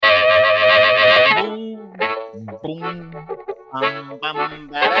boom.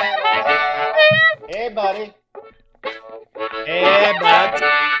 Hey, buddy. Hey, buds.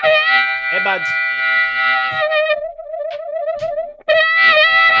 Hey, buds.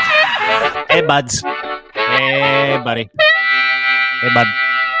 Hey, buds. Hey, buddy. Hey,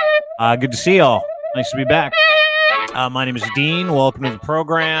 bud. Good to see y'all. Nice to be back. My name is Dean. Welcome to the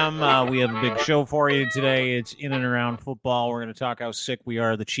program. We have a big show for you today. It's in and around football. We're going to talk how sick we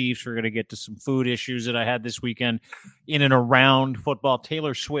are of the Chiefs. We're going to get to some food issues that I had this weekend in and around football.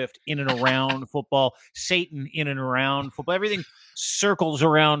 Taylor Swift in and around football. Satan in and around football. Everything circles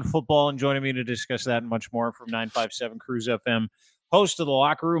around football. And joining me to discuss that and much more from 957 Cruise FM, host of the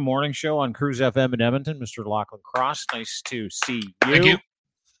Locker Room Morning Show on Cruise FM in Edmonton, Mr. Lochlin Cross. Nice to see you. Thank you.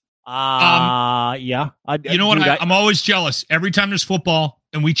 Yeah. You know what? I'm always jealous every time there's football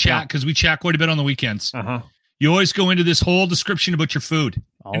and we chat because we chat quite a bit on the weekends. You always go into this whole description about your food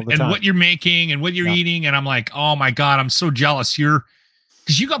and what you're making and what you're eating. And I'm like, oh my God, I'm so jealous.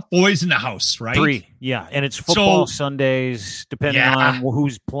 Because you got boys in the house, right? 3. Yeah. And it's football Sundays, depending on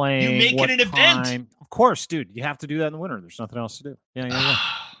who's playing. You make it an event. Of course, dude. You have to do that in the winter. There's nothing else to do.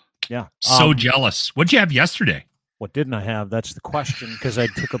 Yeah. So jealous. What'd you have yesterday? What didn't I have? That's the question, because I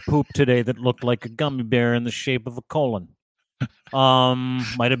took a poop today that looked like a gummy bear in the shape of a colon.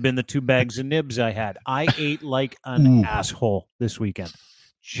 Might have been the 2 bags of nibs I had. I ate like an asshole this weekend.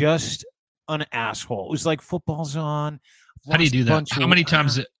 Just an asshole. It was like football's on. How do you do that? How many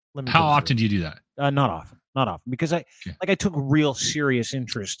times? How often do you do that? Not often, because I took real serious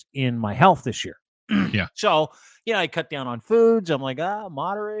interest in my health this year. Yeah. So, I cut down on foods. I'm like,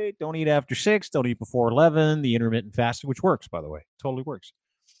 moderate. Don't eat after 6. Don't eat before 11. The intermittent fasting, which works, by the way. Totally works.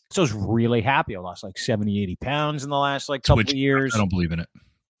 So I was really happy. I lost like 70, 80 pounds in the last couple of years. I don't believe in it.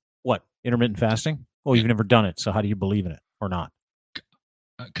 What? Intermittent fasting? Well, you've never done it. So how do you believe in it or not?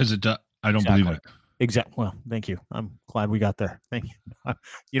 Because I don't believe in it. Exactly. Well, thank you. I'm glad we got there. Thank you.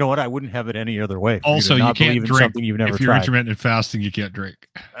 You know what? I wouldn't have it any other way. Also, you can't drink. Something you've never if you're tried. intermittent fasting, you can't drink.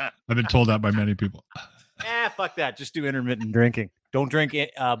 I've been told that by many people. Fuck that. Just do intermittent drinking. Don't drink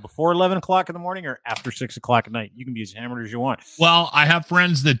it before 11 o'clock in the morning or after 6 o'clock at night. You can be as hammered as you want. Well, I have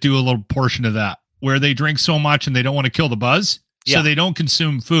friends that do a little portion of that where they drink so much and they don't want to kill the buzz, so they don't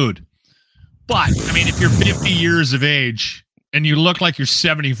consume food. But, I mean, if you're 50 years of age and you look like you're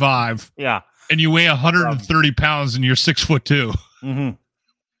 75 and you weigh 130 pounds and you're 6'2",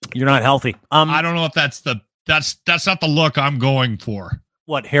 you're not healthy. I don't know if that's not the look I'm going for.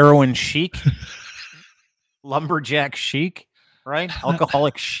 What, heroin chic? Lumberjack chic, right?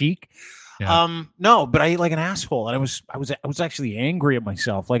 Alcoholic chic. Yeah. No, but I ate like an asshole, and I was actually angry at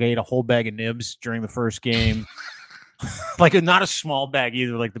myself. Like I ate a whole bag of nibs during the first game, like not a small bag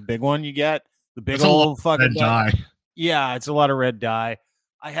either, like the big one you get, the big old fucking dye. Yeah, it's a lot of red dye.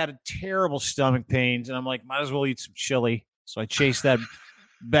 I had a terrible stomach pains, and I'm like, might as well eat some chili. So I chased that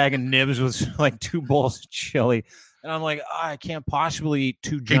bag of nibs with like 2 bowls of chili, and I'm like, I can't possibly eat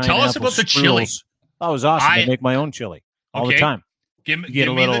 2 giant. Tell us about the chili. That was awesome. I make my own chili all the time. Give me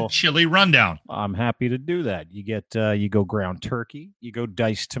the chili rundown. I'm happy to do that. You get you go ground turkey, you go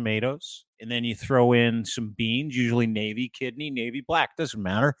diced tomatoes, and then you throw in some beans, usually navy kidney, navy black, doesn't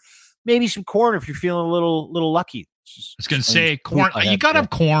matter. Maybe some corn if you're feeling a little lucky. I was going to say corn. You got to have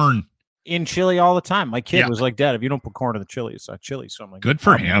corn in chili all the time. My kid was like, "Dad, if you don't put corn in the chili, it's not chili." So I'm like, "Good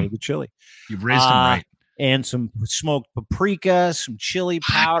for him." The chili. You've raised him right. And some smoked paprika, some chili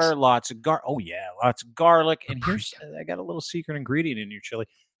powder, lots of lots of garlic. And I got a little secret ingredient in your chili.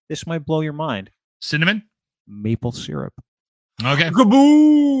 This might blow your mind. Cinnamon? Maple syrup. Okay.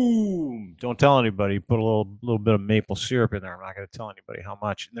 Kaboom! Don't tell anybody. Put a little bit of maple syrup in there. I'm not going to tell anybody how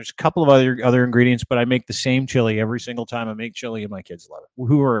much. And there's a couple of other ingredients, but I make the same chili every single time I make chili, and my kids love it.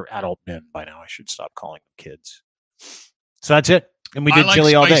 Who are adult men by now. I should stop calling them kids. So that's it. And we did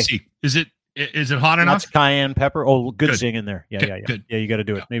chili all day. Is it hot enough? Lots of cayenne pepper. Oh, good zing in there. Yeah. Good. Yeah, you got to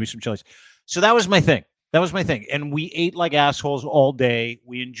do it. Maybe some chilies. So that was my thing. And we ate like assholes all day.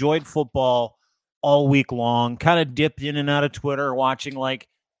 We enjoyed football all week long. Kind of dipped in and out of Twitter, watching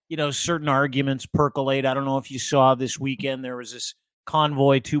certain arguments percolate. I don't know if you saw this weekend. There was this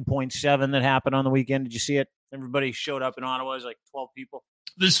convoy 2.7 that happened on the weekend. Did you see it? Everybody showed up in Ottawa. It was like 12 people.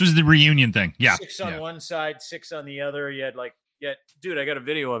 This was the reunion thing. Yeah. 6 on one side, 6 on the other. You had dude, I got a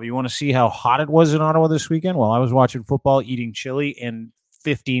video of it. You want to see how hot it was in Ottawa this weekend? While I was watching football, eating chili and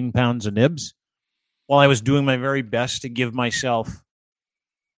 15 pounds of nibs, while I was doing my very best to give myself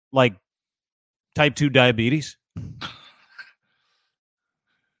like type 2 diabetes.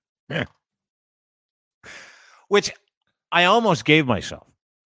 Which I almost gave myself.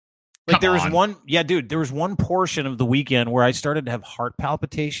 Like there was one, dude, there was one portion of the weekend where I started to have heart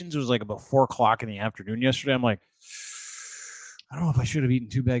palpitations. It was like about 4:00 in the afternoon yesterday. I'm like, I don't know if I should have eaten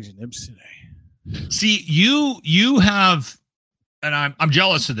 2 bags of nibs today. See, you have, and I'm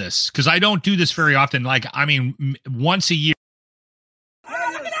jealous of this because I don't do this very often. Like, I mean, once a year.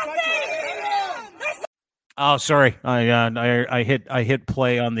 Oh, sorry. I hit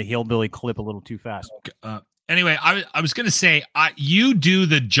play on the hillbilly clip a little too fast. Anyway, I was gonna say, you do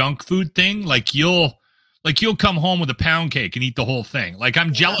the junk food thing. Like you'll come home with a pound cake and eat the whole thing. Like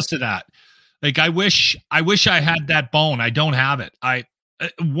I'm jealous of that. Like I wish I had that bone. I don't have it.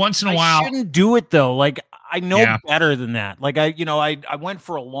 Once in a while. I shouldn't do it though. Like I know better than that. Like I went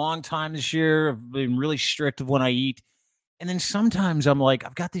for a long time this year. I've been really strict of when I eat. And then sometimes I'm like,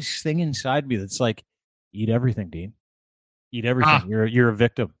 I've got this thing inside me that's like, eat everything, Dean. Eat everything. You're a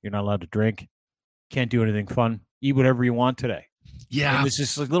victim. You're not allowed to drink. Can't do anything fun. Eat whatever you want today. Yeah. And there's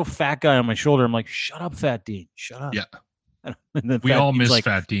this like little fat guy on my shoulder. I'm like, shut up, Fat Dean. Shut up. Yeah. We all miss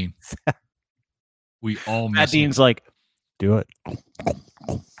Fat Dean. We all miss Fat Dean's like, do it.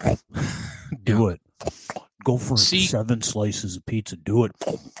 Do it. Go for 7 slices of pizza. Do it.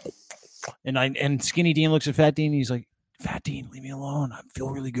 And Skinny Dean looks at Fat Dean and he's like, Fat Dean, leave me alone. I feel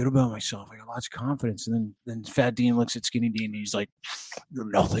really good about myself. I got lots of confidence. And then Fat Dean looks at Skinny Dean and he's like, you're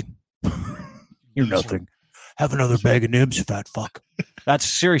nothing. You're nothing. Have another bag of nibs, fat fuck. That's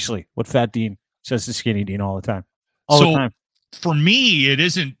seriously what Fat Dean says to Skinny Dean all the time. All the time. For me, it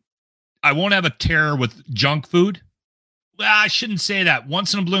isn't. I won't have a tear with junk food. Well, I shouldn't say that.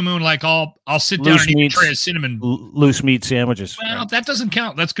 Once in a blue moon, like I'll sit down and eat a tray of cinnamon. Loose meat sandwiches. Well, that doesn't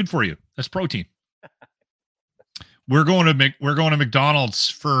count. That's good for you. That's protein. We're going to McDonald's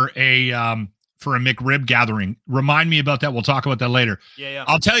for a McRib gathering. Remind me about that. We'll talk about that later. Yeah.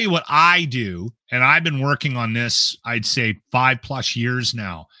 I'll tell you what I do, and I've been working on this, I'd say 5+ years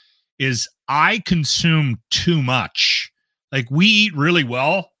now, is I consume too much. Like we eat really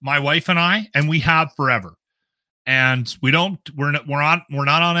well, my wife and I, and we have forever. And we're not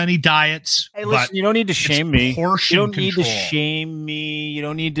on any diets. Hey, listen, you don't need to shame me. You don't need to shame me. You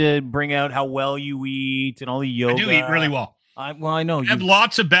don't need to bring out how well you eat and all the yoga. I do eat really well. I know. I have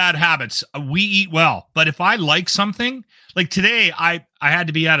lots of bad habits. We eat well. But if I like something, like today, I had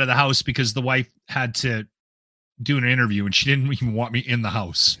to be out of the house because the wife had to do an interview and she didn't even want me in the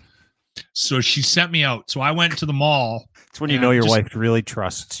house. So she sent me out. So I went to the mall. It's when you know your wife really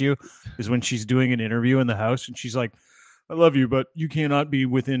trusts you, is when she's doing an interview in the house and she's like, I love you, but you cannot be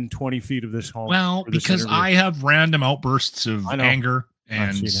within 20 feet of this home. Well, because interview. I have random outbursts of anger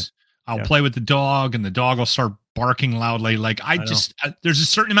and I'll play with the dog and the dog will start barking loudly. Like there's a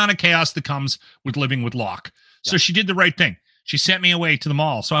certain amount of chaos that comes with living with Locke. So she did the right thing. She sent me away to the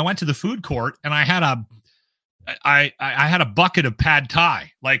mall. So I went to the food court and I had a bucket of pad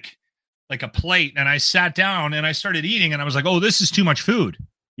thai, like a plate, and I sat down and I started eating and I was like, oh, this is too much food.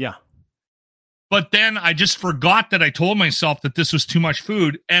 Yeah. But then I just forgot that I told myself that this was too much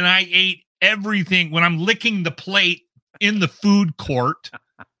food and I ate everything when I'm licking the plate in the food court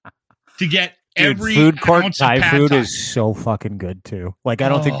to get every food court ounce Thai of pad food thai. Is so fucking good too. Like I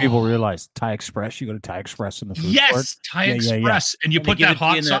don't think people realize Thai Express. You go to Thai Express in the food court. Thai Express, and you put that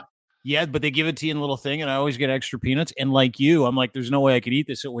hot sauce. Yeah, but they give it to you in a little thing, and I always get extra peanuts. And like you, I'm like, there's no way I could eat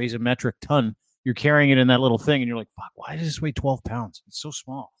this. It weighs a metric ton. You're carrying it in that little thing, and you're like, fuck, why does this weigh 12 pounds? It's so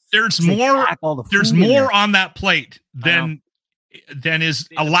small. There's more. There's more on that plate than is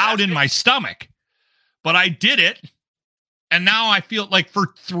allowed in my stomach. But I did it, and now I feel like for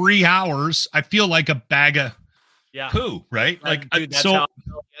 3 hours, I feel like a bag of poo. Right? Like dude, that's how I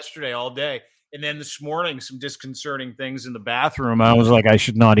felt yesterday all day. And then this morning, some disconcerting things in the bathroom. I was like, I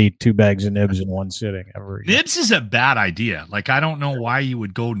should not eat 2 bags of nibs in one sitting ever again. Nibs is a bad idea. Like, I don't know why you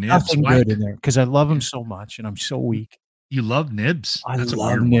would go nibs. Nothing good in there because I love them so much and I'm so weak. You love nibs? I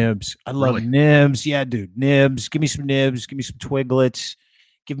love nibs. I love nibs. Yeah, dude. Nibs. Give me some nibs. Give me some Twiglets.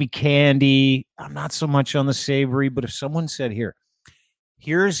 Give me candy. I'm not so much on the savory, but if someone said,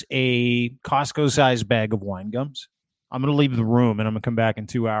 here's a Costco-sized bag of wine gums, I'm going to leave the room and I'm going to come back in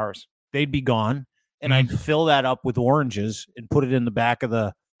 2 hours. They'd be gone, and I'd fill that up with oranges and put it in the back of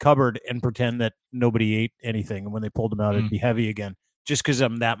the cupboard and pretend that nobody ate anything. And when they pulled them out, it'd be heavy again, just because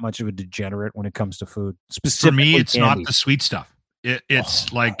I'm that much of a degenerate when it comes to food. Specifically, for me, it's candy. not the sweet stuff.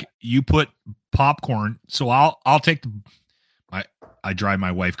 It's like you put popcorn. So I'll take I drive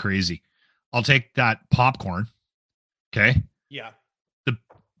my wife crazy. I'll take that popcorn. Okay. Yeah.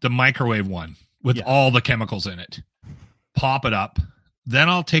 The microwave one with all the chemicals in it. Pop it up. Then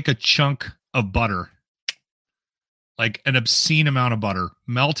I'll take a chunk of butter, like an obscene amount of butter,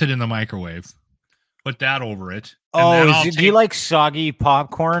 melt it in the microwave, put that over it. Oh, do you like soggy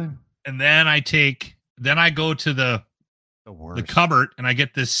popcorn? And then I go to the cupboard and I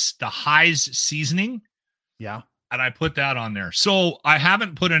get the High's seasoning. Yeah. And I put that on there. So I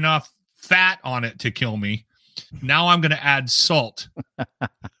haven't put enough fat on it to kill me. Now I'm going to add salt.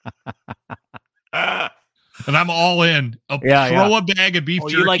 And I'm all in. Throw a bag of beef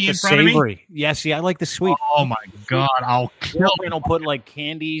jerky you like in the front savory. of me. Yeah, see, I like the sweet. Oh my God, I'll kill. Girlfriend will put like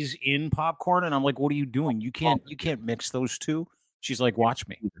candies in popcorn, and I'm like, "What are you doing? You can't mix those two." She's like, "Watch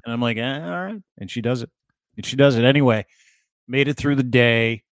me," and I'm like, "All right," and she does it. Anyway. Made it through the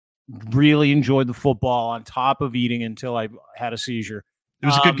day. Really enjoyed the football on top of eating until I had a seizure. It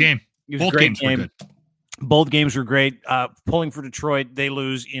was a good game. Both games were good. Both games were great. Pulling for Detroit, they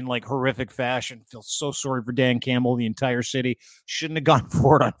lose in like horrific fashion. Feel so sorry for Dan Campbell. The entire city shouldn't have gone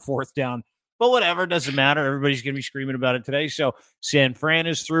for it on fourth down. But whatever, doesn't matter. Everybody's going to be screaming about it today. So San Fran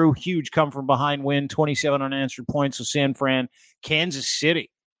is through. Huge come from behind win, 27 unanswered points. So San Fran, Kansas City,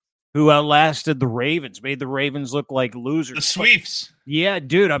 who outlasted the Ravens, made the Ravens look like losers. The Sweeps. Yeah,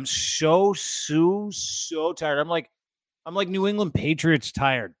 dude, I'm so tired. I'm like New England Patriots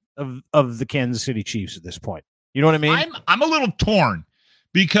tired of the Kansas City Chiefs at this point. You know what I mean? I'm a little torn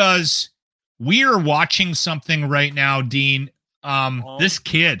because we are watching something right now, Dean. This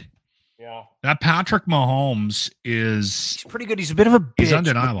kid, that Patrick Mahomes he's pretty good. He's a bit of a bitch. He's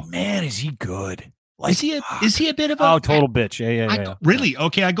undeniable. Man, is he good? Like, is he a bit of a total bitch? Yeah. Really?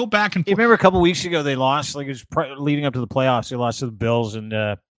 Okay, I go back and you remember a couple weeks ago they lost. Like it was leading up to the playoffs. They lost to the Bills, and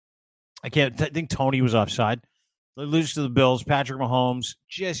I think Tony was offside. They lose to the Bills. Patrick Mahomes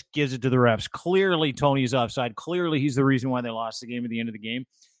just gives it to the refs. Clearly, Tony's offside. Clearly, he's the reason why they lost the game at the end of the game.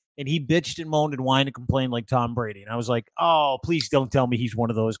 And he bitched and moaned and whined and complained like Tom Brady. And I was like, oh, please don't tell me he's one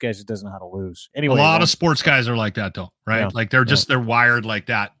of those guys that doesn't know how to lose. Anyway, a lot of sports guys are like that, though, right? Yeah, like they're wired like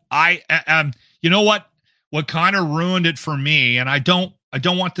that. You know what? What kind of ruined it for me, and I don't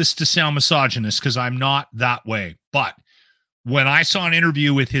want this to sound misogynist because I'm not that way. But when I saw an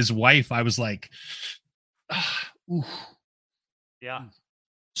interview with his wife, I was like, oof. Yeah.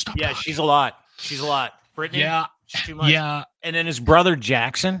 Stop. Yeah, she's a lot. Brittany? Yeah. She's too much. Yeah. And then his brother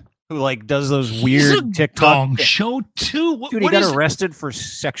Jackson, who like does those weird TikTok show too. Dude, he got arrested for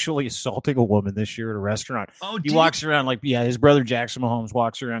sexually assaulting a woman this year at a restaurant. He walks around like, his brother Jackson Mahomes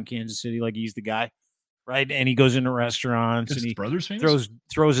walks around Kansas City like he's the guy. Right, and he goes into restaurants and he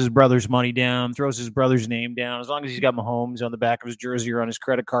throws his brother's money down, throws his brother's name down. As long as he's got Mahomes on the back of his jersey or on his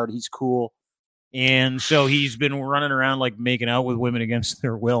credit card, he's cool. And so he's been running around like making out with women against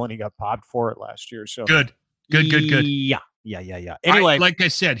their will, and he got popped for it last year. So good. Yeah. Anyway, like I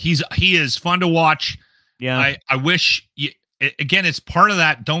said, he is fun to watch. Yeah, I wish. Again, it's part of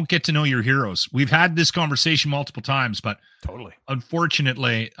that. Don't get to know your heroes. We've had this conversation multiple times, but totally.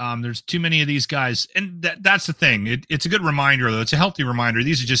 Unfortunately, there's too many of these guys, and that's the thing. It's a good reminder, though. It's a healthy reminder.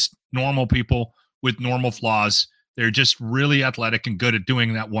 These are just normal people with normal flaws. They're just really athletic and good at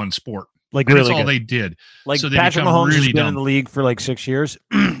doing that one sport. Like and really, that's all good. they did. Like so Patrick Mahomes really has been in the league for like 6 years.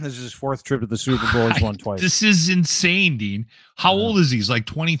 This is his fourth trip to the Super Bowl. He's won twice. This is insane, Dean. How old is he? He's like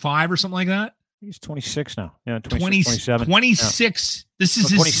 25 or something like that. He's 26 now. Yeah, 27. 26. Yeah. This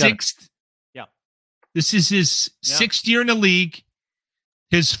is his sixth. Yeah. This is his sixth year in the league.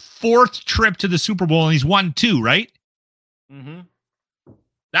 His fourth trip to the Super Bowl, and he's won 2, right? Mm-hmm.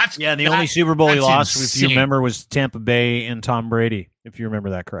 The only Super Bowl he lost, insane. if you remember, was Tampa Bay and Tom Brady, if you remember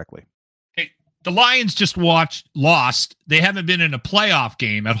that correctly. Hey, the Lions just lost. They haven't been in a playoff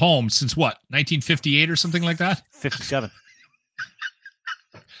game at home since what, 1958 or something like that? 57.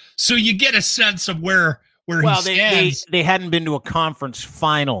 So you get a sense of where he stands. They hadn't been to a conference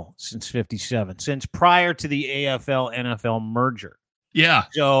final since 57, since prior to the AFL-NFL merger. Yeah.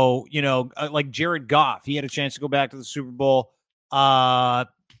 So, like Jared Goff, he had a chance to go back to the Super Bowl.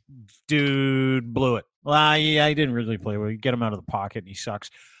 Dude blew it. Well, yeah, he didn't really play well. You get him out of the pocket, and he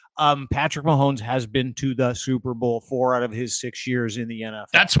sucks. Patrick Mahomes has been to the Super Bowl 4 out of his 6 years in the NFL.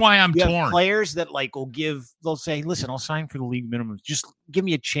 That's why I'm torn. Players that they'll say, listen, I'll sign for the league minimum. Just give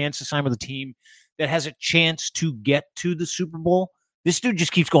me a chance to sign with a team that has a chance to get to the Super Bowl. This dude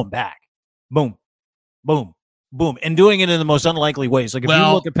just keeps going back. Boom, boom, boom. And doing it in the most unlikely ways. Like if you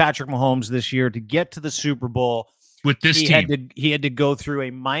look at Patrick Mahomes this year to get to the Super Bowl with this team, he had to go through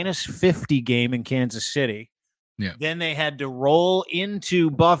a -50 game in Kansas City. Yeah. Then they had to roll into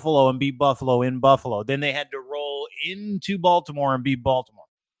Buffalo and beat Buffalo in Buffalo. Then they had to roll into Baltimore and beat Baltimore.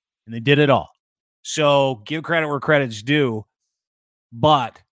 And they did it all. So give credit where credit's due.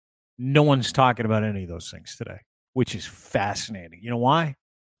 But no one's talking about any of those things today, which is fascinating. You know why?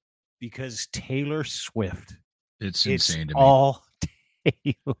 Because Taylor Swift. It's insane to me. All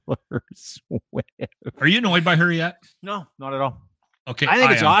Taylor Swift. Are you annoyed by her yet? No, not at all. Okay, I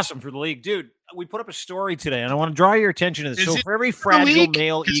think it's awesome for the league, dude. We put up a story today, and I want to draw your attention to this. So for every fragile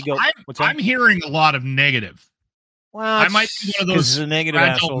male ego, I'm hearing a lot of negative. Well, I might be one of those. The negative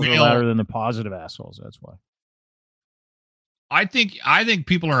assholes are louder than the positive assholes. That's why. I think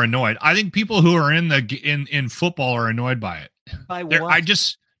people are annoyed. I think people who are in football are annoyed by it. By what?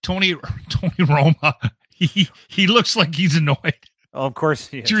 Tony Roma. He looks like he's annoyed. Oh, of course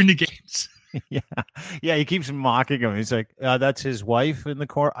he is. During the games. Yeah. He keeps mocking him. He's like, that's his wife in the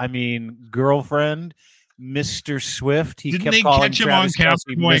court. I mean, girlfriend, Mr. Swift. He Didn't kept they calling catch him Travis on camera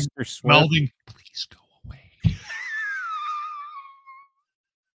Kelce going, Mr. Swift. Melding, please go away.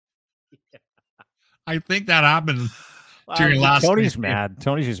 I think that happened during last. Tony's mad.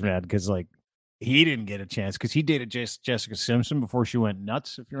 Tony's just mad because he didn't get a chance because he dated Jessica Simpson before she went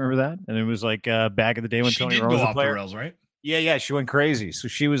nuts. If you remember that, and it was back in the day when Tony Romo was a player. The rails, right? Yeah, she went crazy. So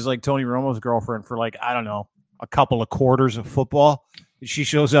she was like Tony Romo's girlfriend for I don't know, a couple of quarters of football. She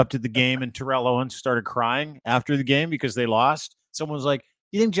shows up to the game and Terrell Owens started crying after the game because they lost. Someone was like,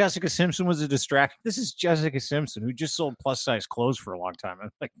 "You think Jessica Simpson was a distraction?" This is Jessica Simpson who just sold plus size clothes for a long time.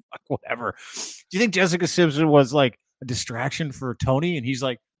 I'm like, whatever. Do you think Jessica Simpson was a distraction for Tony? And he's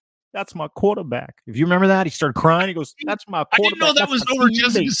like, "That's my quarterback." If you remember that, he started crying. He goes, "That's my quarterback." I didn't know that was over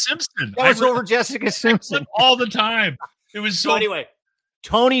Jessica Simpson. That was over Jessica Simpson all the time. It was so anyway,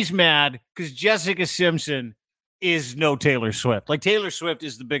 Tony's mad because Jessica Simpson is no Taylor Swift. Taylor Swift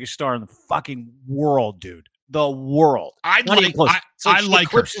is the biggest star in the fucking world, dude. The world. I like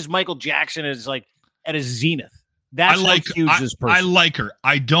eclipses her. Michael Jackson is at his zenith. That's how huge this person. I like her.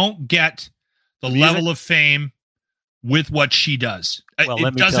 I don't get the level of fame with what she does. Well,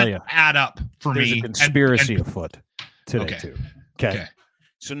 it doesn't add up for me. There's a conspiracy afoot today too. Okay.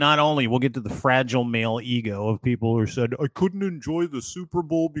 So not only we'll get to the fragile male ego of people who said, I couldn't enjoy the Super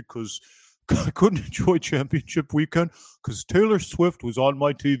Bowl because I couldn't enjoy championship weekend because Taylor Swift was on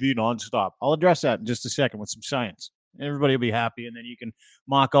my TV nonstop. I'll address that in just a second with some science. Everybody will be happy, and then you can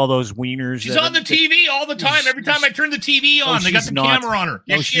mock all those wieners. She's on the TV all the time. Every time I turn the TV on, they got the camera on her.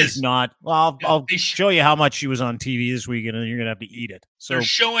 No, she's not. Well, I'll show you how much she was on TV this weekend, and you're going to have to eat it. So they're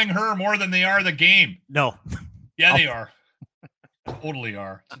showing her more than they are the game. No. Yeah, they are. Totally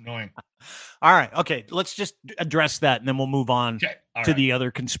are. It's annoying. All right. Okay. Let's just address that, and then we'll move on to the other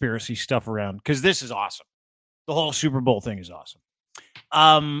conspiracy stuff around, because this is awesome. The whole Super Bowl thing is awesome.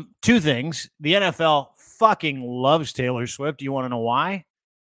 Two things. The NFL fucking loves Taylor Swift. Do you want to know why?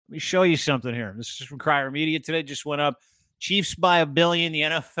 Let me show you something here. This is from Crier Media today. Just went up. Chiefs buy $1 billion. The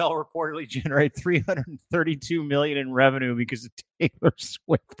NFL reportedly generate $332 million in revenue because of Taylor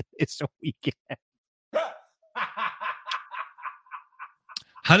Swift this weekend.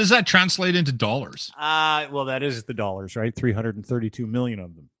 How does that translate into dollars? Well, that is the dollars, right? 332 million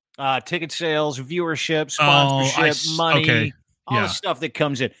of them. Ticket sales, viewership, sponsorship, money, all the stuff that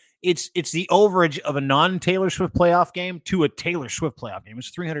comes in. It's the overage of a non-Taylor Swift playoff game to a Taylor Swift playoff game.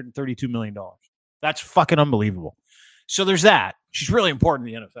 It's $332 million. That's fucking unbelievable. So there's that. She's really important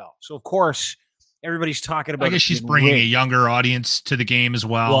in the NFL. So, of course, everybody's talking about I guess she's bringing a younger audience to the game as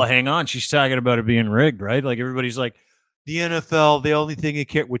well. Well, hang on. She's talking about it being rigged, right? Everybody's like, the NFL, the only thing they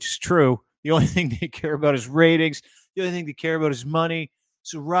care, which is true, the only thing they care about is ratings. The only thing they care about is money.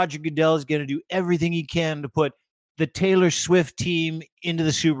 So Roger Goodell is going to do everything he can to put the Taylor Swift team into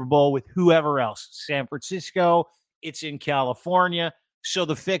the Super Bowl with whoever else. San Francisco, it's in California. So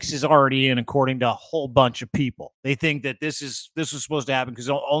the fix is already in, according to a whole bunch of people. They think that this was supposed to happen because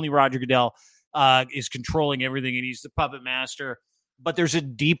only Roger Goodell is controlling everything, and he's the puppet master. But there's a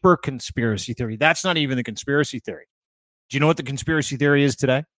deeper conspiracy theory. That's not even the conspiracy theory. Do you know what the conspiracy theory is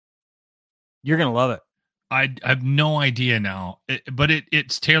today? You're going to love it. I have no idea now, but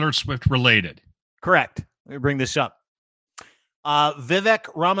it's Taylor Swift related. Correct. Let me bring this up. Vivek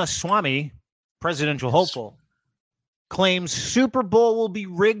Ramaswamy, presidential hopeful, claims Super Bowl will be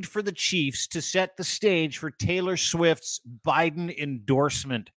rigged for the Chiefs to set the stage for Taylor Swift's Biden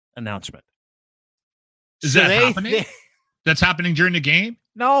endorsement announcement. Is that happening? That's happening during the game?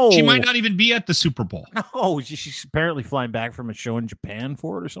 No. She might not even be at the Super Bowl. No, she's apparently flying back from a show in Japan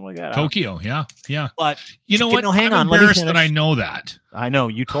for it or something like that. Tokyo, yeah. But you know what? No, hang on. I'm embarrassed that I know that. I know.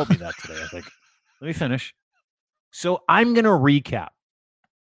 You told me that today, I think. Let me finish. So I'm going to recap.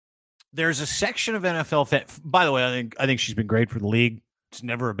 There's a section of NFL by the way, I think she's been great for the league. It's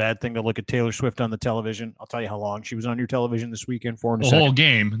never a bad thing to look at Taylor Swift on the television. I'll tell you how long she was on your television this weekend for. The whole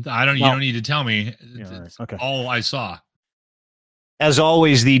game. You don't need to tell me. Yeah, okay. All I saw. As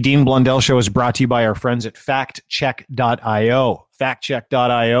always, the Dean Blundell Show is brought to you by our friends at factcheck.io.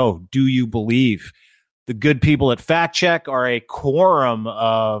 Factcheck.io. Do you believe? The good people at FactCheck are a quorum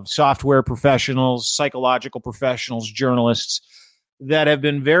of software professionals, psychological professionals, journalists. that have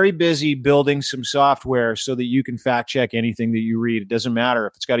been very busy building some software so that you can fact check anything that you read. It doesn't matter.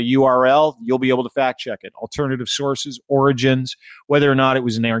 If it's got a URL, you'll be able to fact check it. Alternative sources, origins, whether or not it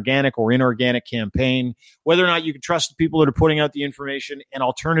was an organic or inorganic campaign, whether or not you can trust the people that are putting out the information, and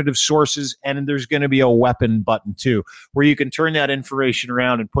alternative sources. And there's going to be a weapon button too, where you can turn that information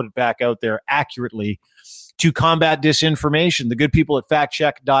around and put it back out there accurately to combat disinformation. The good people at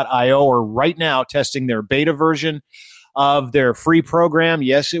factcheck.io are right now testing their beta version of their free program.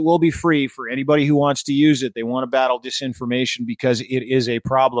 Yes, it will be free for anybody who wants to use it. They want to battle disinformation because it is a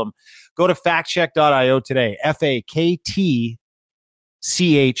problem. Go to factcheck.io today. factchek.io.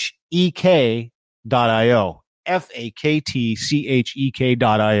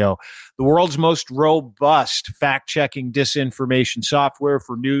 factchek.io. The world's most robust fact-checking disinformation software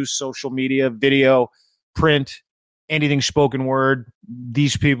for news, social media, video, print, anything spoken word.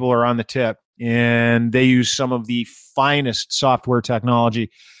 These people are on the tip, and they use some of the finest software technology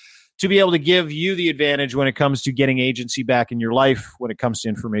to be able to give you the advantage when it comes to getting agency back in your life, when it comes to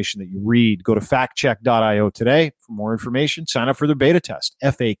information that you read. Go to factcheck.io today for more information. Sign up for their beta test,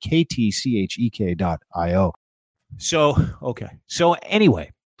 factchek.io. So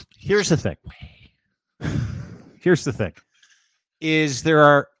anyway, here's the thing. Is there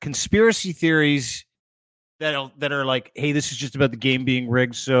are conspiracy theories that are like, hey, this is just about the game being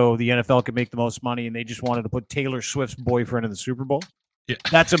rigged so the NFL can make the most money, and they just wanted to put Taylor Swift's boyfriend in the Super Bowl. Yeah.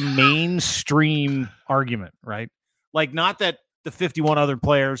 That's a mainstream argument, right? Like, not that the 51 other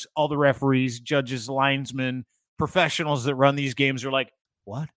players, all the referees, judges, linesmen, professionals that run these games are like,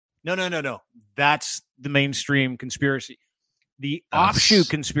 what? No. That's the mainstream conspiracy. The offshoot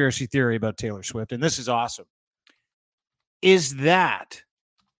conspiracy theory about Taylor Swift, and this is awesome, is that,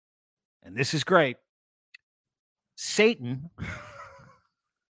 and this is great, Satan,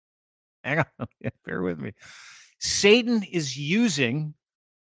 hang on, bear with me. Satan is using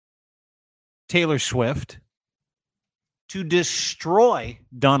Taylor Swift to destroy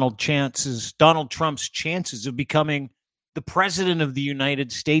Donald Trump's chances of becoming the president of the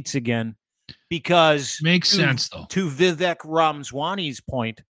United States again, because makes sense though. To Vivek Ramaswamy's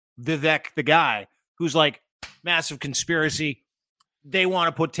point, Vivek, the guy who's like, massive conspiracy, they want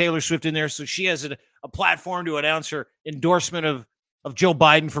to put Taylor Swift in there so she has a platform to announce her endorsement of Joe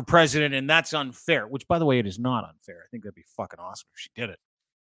Biden for president, and that's unfair, which, by the way, it is not unfair. I think that'd be fucking awesome if she did it.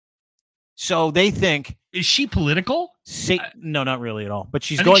 So they think... Is she political? No, not really at all. But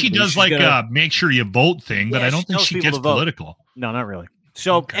I think she does like a make sure you vote thing, but I don't think she gets political. No, not really.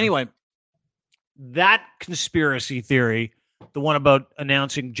 So anyway, that conspiracy theory, the one about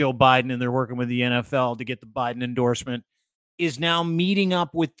announcing Joe Biden and they're working with the NFL to get the Biden endorsement, is now meeting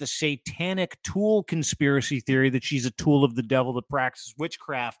up with the satanic tool conspiracy theory that she's a tool of the devil that practices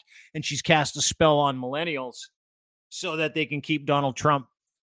witchcraft, and she's cast a spell on millennials so that they can keep Donald Trump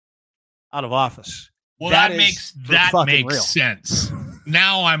out of office. Well, that makes sense.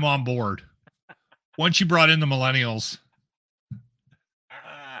 Now I'm on board. Once you brought in the millennials.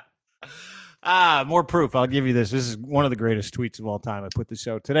 More proof. I'll give you this. This is one of the greatest tweets of all time. I put this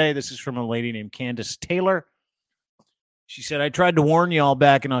out today. This is from a lady named Candace Taylor. She said, I tried to warn y'all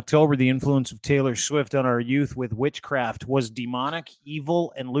back in October the influence of Taylor Swift on our youth with witchcraft was demonic,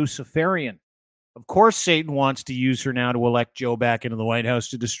 evil, and Luciferian. Of course, Satan wants to use her now to elect Joe back into the White House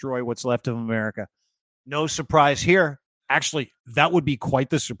to destroy what's left of America. No surprise here. Actually, that would be quite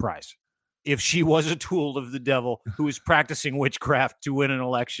the surprise if she was a tool of the devil who is practicing witchcraft to win an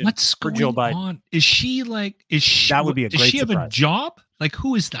election for Joe Biden. On? Is she like, that would be a great surprise. Does she have a job? Like,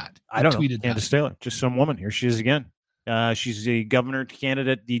 who is that? I don't know. Candace Taylor, just some woman. Here she is again. She's a governor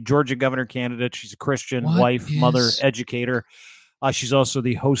candidate, the Georgia governor candidate. She's a Christian wife, mother, educator. She's also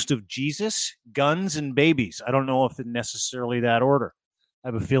the host of Jesus, Guns, and Babies. I don't know if in necessarily that order. I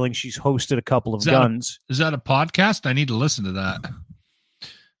have a feeling she's hosted a couple of Guns. Is that a podcast? I need to listen to that.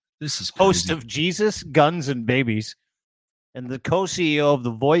 This is crazy. Host of Jesus, Guns, and Babies, and the co-CEO of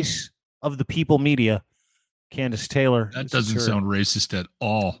the Voice of the People Media, Candace Taylor. That doesn't sound racist at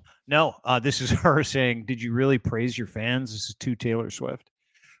all. No, this is her saying, did you really praise your fans? This is to Taylor Swift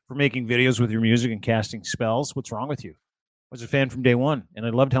for making videos with your music and casting spells. What's wrong with you? I was a fan from day one, and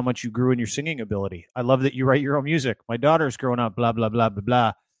I loved how much you grew in your singing ability. I love that you write your own music. My daughter's growing up, blah, blah, blah, blah,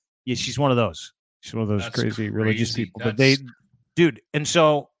 blah. Yeah, she's one of those. She's one of those crazy religious people. But and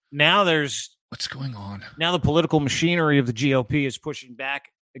so now what's going on? Now the political machinery of the GOP is pushing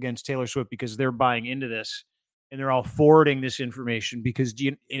back against Taylor Swift because they're buying into this. And they're all forwarding this information because,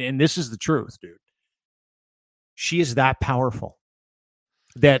 and this is the truth, dude. She is that powerful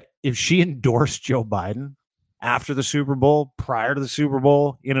that if she endorsed Joe Biden after the Super Bowl, prior to the Super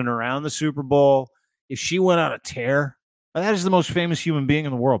Bowl, in and around the Super Bowl, if she went on a tear That is the most famous human being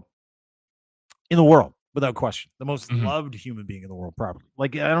in the world. In the world, without question. The most loved human being in the world, probably.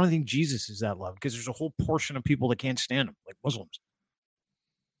 Like, I don't think Jesus is that loved because there's a whole portion of people that can't stand him, like Muslims.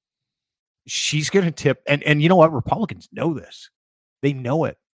 She's going to tip. And you know what? Republicans know this. They know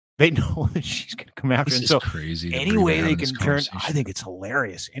it. They know that she's going to come after him. So crazy. Any way they can turn, I think it's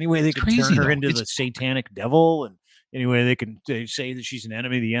hilarious. Any way they can turn her into the satanic devil, and any way they can say that she's an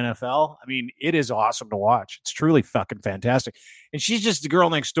enemy of the NFL. I mean, it is awesome to watch. It's truly fucking fantastic. And she's just the girl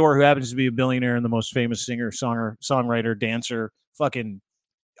next door who happens to be a billionaire and the most famous singer, songwriter, dancer, fucking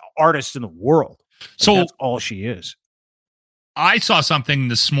artist in the world. Like, so that's all she is. I saw something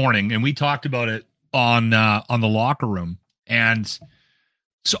this morning, and we talked about it on the locker room, and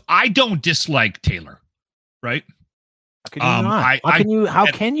so I don't dislike Taylor, right? How can you not? How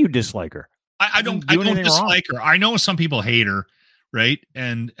can you dislike her? I don't dislike her. I know some people hate her, right?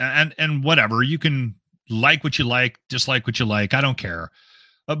 And whatever. You can like what you like, dislike what you like. I don't care.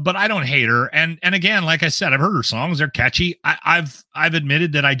 But I don't hate her. And again, like I said, I've heard her songs. They're catchy. I've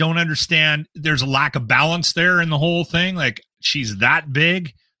admitted that I don't understand. There's a lack of balance there in the whole thing. Like, she's that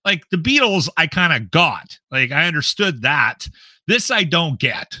big. Like, the Beatles, I kind of got. Like, I understood that. This I don't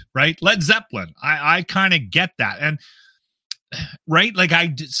get, right? Led Zeppelin, I kind of get that. And right, like,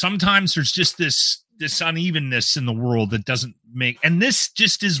 sometimes there's just this unevenness in the world that doesn't make, and this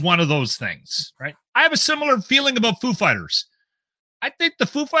just is one of those things, right? I have a similar feeling about Foo Fighters. I think the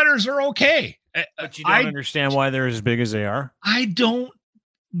Foo Fighters are okay. But you don't understand why they're as big as they are? I don't.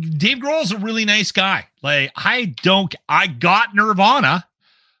 Dave Grohl's a really nice guy. Like, I got Nirvana.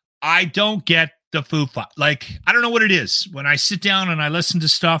 I don't get the Foo Fighters. Like, I don't know what it is. When I sit down and I listen to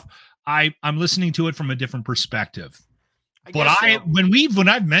stuff, I'm listening to it from a different perspective. When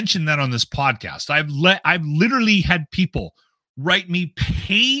I've mentioned that on this podcast, I've literally had people write me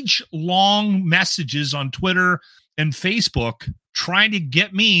page-long messages on Twitter and Facebook trying to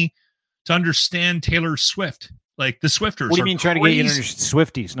get me to understand Taylor Swift. Like, the Swifters. What do you mean trying to get you to understand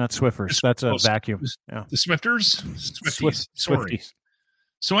Swifties, not Swiffers? That's a vacuum. Yeah. The Swifters? Swifties.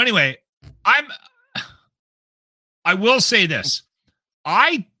 So anyway, I will say this.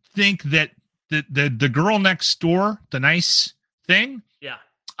 I think that the girl next door, the nice thing. Yeah.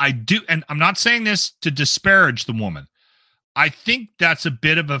 I do. And I'm not saying this to disparage the woman. I think that's a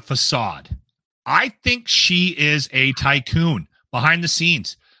bit of a facade. I think she is a tycoon behind the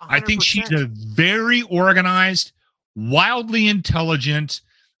scenes. 100%. I think she's a very organized, wildly intelligent,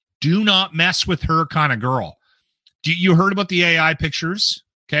 do not mess with her kind of girl. You heard about the AI pictures?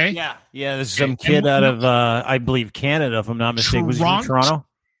 Okay. Yeah. There's some kid out of, I believe, Canada, if I'm not mistaken. Was he from Toronto?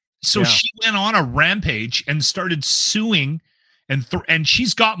 So she went on a rampage and started suing, and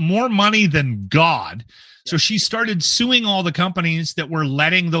she's got more money than God. So she started suing all the companies that were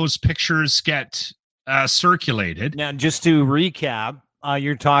letting those pictures get circulated. Now, just to recap,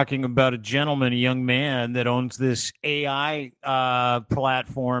 you're talking about a young man that owns this AI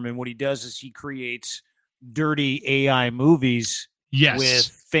platform, and what he does is he creates dirty AI movies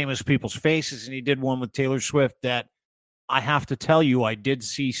with famous people's faces, and he did one with Taylor Swift that I have to tell you, I did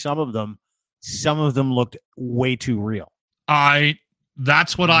see some of them. Some of them looked way too real.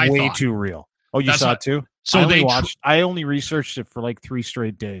 That's what I thought. Way too real. Oh, you saw it too? So I only researched it for like 3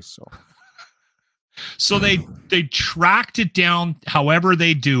 straight days. So they tracked it down however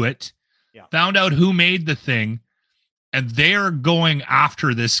they do it, found out who made the thing, and they're going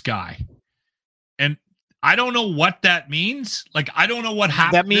after this guy. And I don't know what that means. Like, I don't know what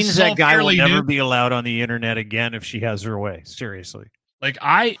happened. That means that guy will never be allowed on the internet again if she has her way. Seriously. Like,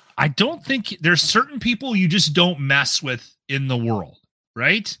 I don't think there's certain people you just don't mess with in the world,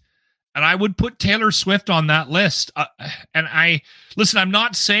 right? And I would put Taylor Swift on that list. And I'm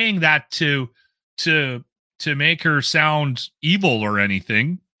not saying that to make her sound evil or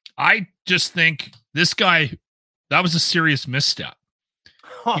anything. I just think this guy, that was a serious misstep.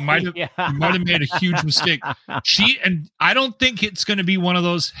 He might have made a huge mistake. And I don't think it's going to be one of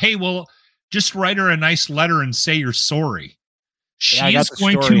those, hey, well, just write her a nice letter and say you're sorry. She's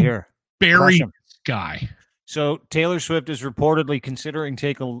going to bury this guy. So Taylor Swift is reportedly considering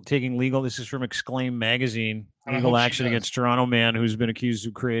taking legal. This is from Exclaim magazine. Legal action against Toronto man who's been accused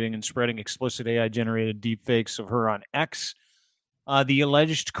of creating and spreading explicit AI-generated deepfakes of her on X. The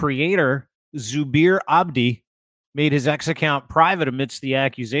alleged creator, Zubir Abdi, made his X account private amidst the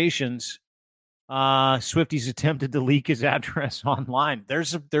accusations. Swifties attempted to leak his address online.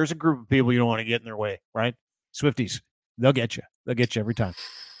 There's a group of people you don't want to get in their way, right? Swifties, they'll get you. They'll get you every time.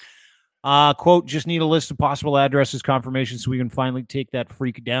 Quote, just need a list of possible addresses, confirmation, so we can finally take that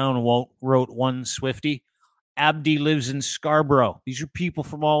freak down, wrote one Swiftie. Abdi lives in Scarborough. These are people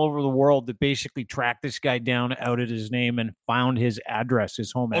from all over the world that basically tracked this guy down, outed his name, and found his address,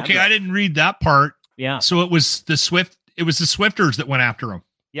 his home address. Okay, I didn't read that part. Yeah. So it was the Swifters that went after him.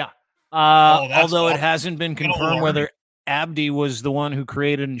 Yeah. Although it awful. hasn't been confirmed whether Abdi was the one who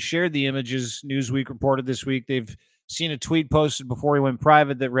created and shared the images. Newsweek reported this week they've seen a tweet posted before he went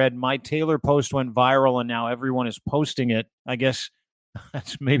private that read, "My Taylor post went viral and now everyone is posting it." I guess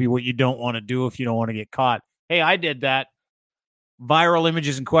that's maybe what you don't want to do if you don't want to get caught. Hey, I did that. Viral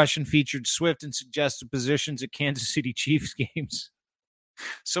images in question featured Swift in suggested positions at Kansas City Chiefs games.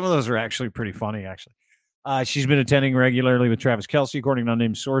 Some of those are actually pretty funny, actually. She's been attending regularly with Travis Kelce. According to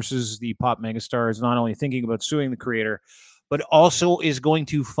unnamed sources, the pop megastar is not only thinking about suing the creator, but also is going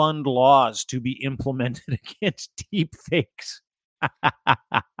to fund laws to be implemented against deep fakes.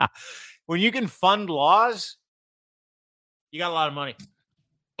 When you can fund laws, you got a lot of money.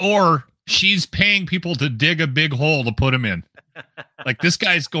 Or she's paying people to dig a big hole to put him in. Like, this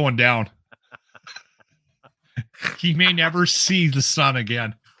guy's going down. He may never see the sun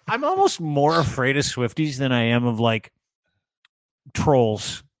again. I'm almost more afraid of Swifties than I am of like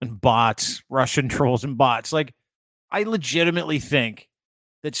trolls and bots, Russian trolls and bots. Like, I legitimately think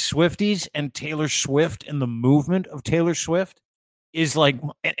that Swifties and Taylor Swift and the movement of Taylor Swift is like,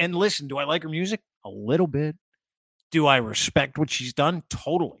 and listen, do I like her music? A little bit. Do I respect what she's done?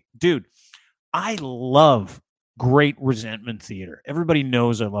 Totally. Dude, I love great resentment theater. Everybody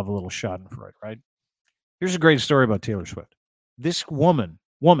knows I love a little Schadenfreude, right? Here's a great story about Taylor Swift. This woman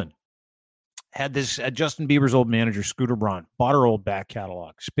had this Justin Bieber's old manager, Scooter Braun, bought her old back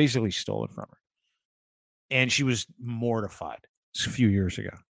catalog, basically stole it from her. And she was mortified. It's a few years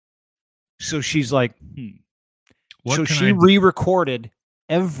ago. So she's like, So she re-recorded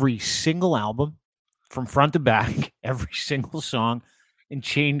every single album from front to back, every single song, and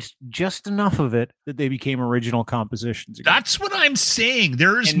changed just enough of it that they became original compositions again. That's what I'm saying.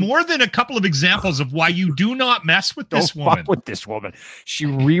 There's more than a couple of examples of why you do not mess with this woman. Fuck with this woman. She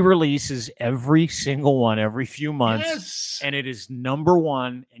re-releases every single one every few months, and it is number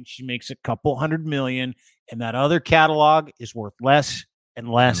one, and she makes a couple $100 million, and that other catalog is worth less and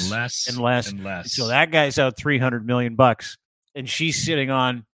less and less. So that guy's out $300 million, and she's sitting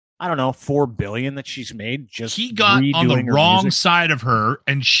on, I don't know, $4 billion that she's made. Just he got on the wrong side of her,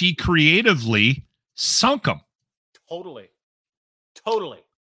 and she creatively sunk him. Totally.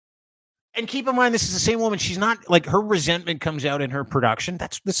 And keep in mind, this is the same woman. She's not like, her resentment comes out in her production.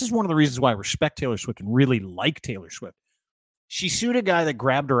 This is one of the reasons why I respect Taylor Swift and really like Taylor Swift. She sued a guy that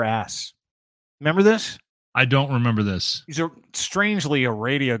grabbed her ass. Remember this? I don't remember this. He's strangely a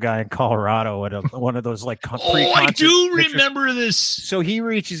radio guy in Colorado at one of those like I do remember this. So he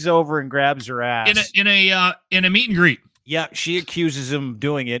reaches over and grabs her ass in a meet and greet. Yeah, she accuses him of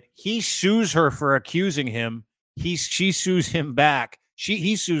doing it. He sues her for accusing him. She sues him back.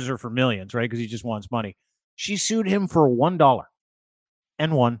 He sues her for millions, right? Because he just wants money. She sued him for $1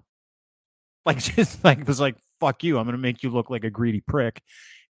 and won. Like, just like, it was like, fuck you. I'm going to make you look like a greedy prick,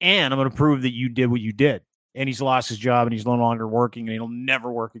 and I'm going to prove that you did what you did. And he's lost his job, and he's no longer working, and he'll never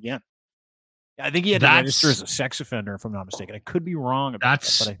work again. I think he had to register as a sex offender, if I'm not mistaken. I could be wrong about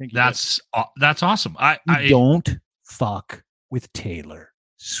that, but I think that's awesome. I don't fuck with Taylor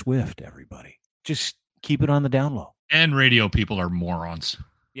Swift, everybody. Just keep it on the down low. And radio people are morons.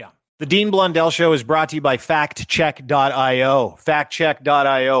 Yeah. The Dean Blundell Show is brought to you by factcheck.io.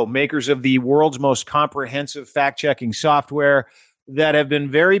 Factcheck.io, makers of the world's most comprehensive fact-checking software, that have been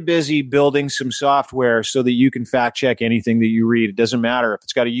very busy building some software so that you can fact check anything that you read. It doesn't matter. If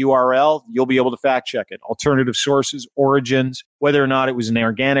it's got a URL, you'll be able to fact check it. Alternative sources, origins, whether or not it was an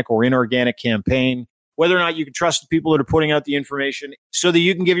organic or inorganic campaign, whether or not you can trust the people that are putting out the information, so that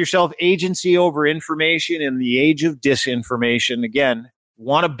you can give yourself agency over information in the age of disinformation. Again,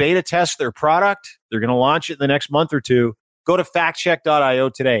 want to beta test their product? They're going to launch it in the next month or two. Go to factcheck.io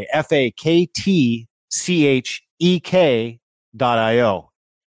today. FAKTCHEK.io.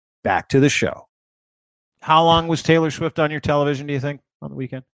 Back to the show. How long was Taylor Swift on your television, do you think, on the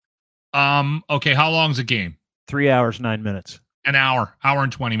weekend? Okay, how long's a game? 3 hours, 9 minutes. An hour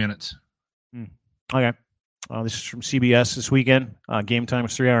and 20 minutes. Okay. This is from CBS this weekend. Game time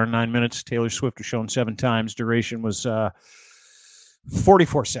was 3 hours and 9 minutes. Taylor Swift was shown 7 times. Duration was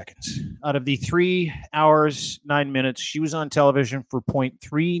 44 seconds. Out of the 3 hours, 9 minutes, she was on television for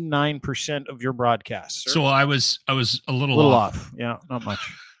 0.39% of your broadcasts. So I was a little off. Yeah, not much.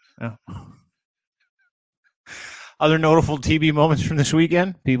 Yeah. Other notable TV moments from this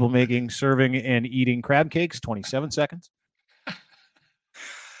weekend: people serving and eating crab cakes, 27 seconds.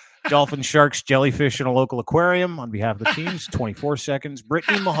 Dolphins, sharks, jellyfish in a local aquarium on behalf of the teams, 24 seconds.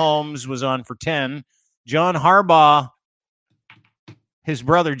 Brittany Mahomes was on for 10. John Harbaugh, his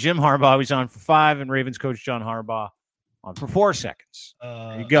brother Jim Harbaugh, was on for 5, and Ravens coach John Harbaugh on for 4 seconds.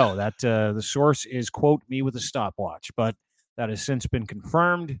 There you go. That the source is, quote, me with a stopwatch, but that has since been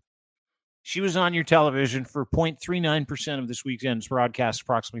confirmed. She was on your television for 0.39% of this weekend's broadcast,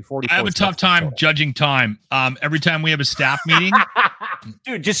 approximately 40. I have a tough time judging time. Every time we have a staff meeting.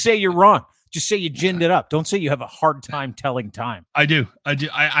 Dude, just say you're wrong. Just say you ginned it up. Don't say you have a hard time telling time. I do. I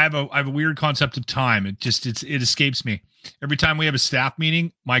have a weird concept of time. It escapes me. Every time we have a staff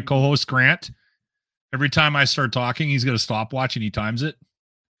meeting, my co-host Grant, every time I start talking, he's got a stopwatch and he times it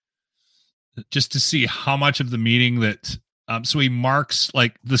just to see how much of the meeting that. So he marks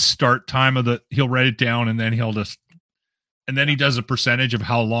like the start time of he'll write it down and then he does a percentage of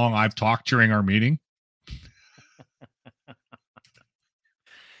how long I've talked during our meeting.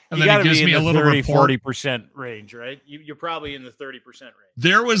 And then he gives me a little 40% range, right? You're probably in the 30% range.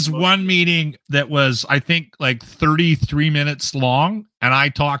 There was one meeting that was, I think, like 33 minutes long, and I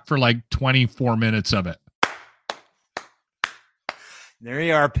talked for like 24 minutes of it. There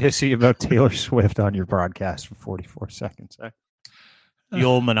you are, pissy about Taylor Swift on your broadcast for 44 seconds. Eh? The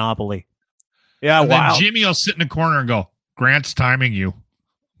old monopoly. Yeah, wow. Then Jimmy will sit in the corner and go, Grant's timing you.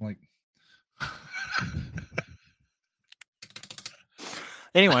 I'm like,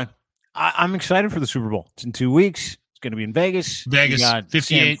 anyway, I'm excited for the Super Bowl. It's in 2 weeks. It's going to be in Vegas. You got 58.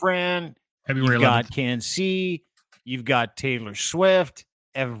 San Fran. February 11th. You've got Kansas City. You've got Taylor Swift.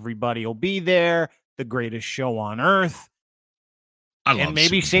 Everybody will be there. The greatest show on earth. And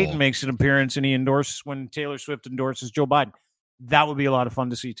maybe Satan makes an appearance and he endorses when Taylor Swift endorses Joe Biden. That would be a lot of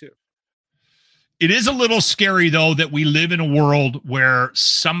fun to see, too. It is a little scary, though, that we live in a world where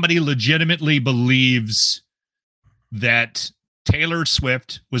somebody legitimately believes that Taylor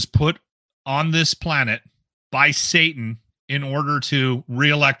Swift was put on this planet by Satan in order to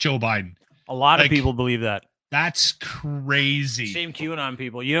reelect Joe Biden. A lot of people believe that. That's crazy. Same QAnon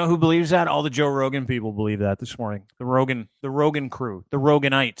people. You know who believes that? All the Joe Rogan people believe that this morning. The Rogan crew, the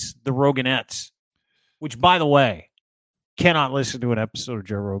Roganites, the Roganettes, which, by the way, cannot listen to an episode of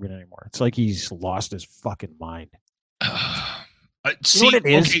Joe Rogan anymore. It's like he's lost his fucking mind. You know what it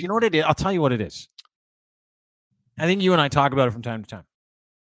is? Okay. You know what it is? I'll tell you what it is. I think you and I talk about it from time to time.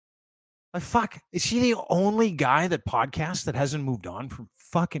 Like, fuck, is he the only guy that podcasts that hasn't moved on from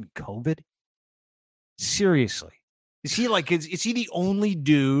fucking COVID? Seriously. Is he the only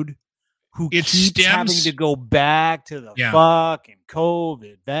dude who keeps having to go back to the fucking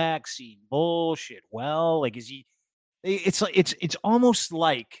COVID vaccine bullshit? Well, like, is he, it's almost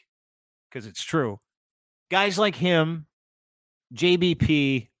like, because it's true, guys like him,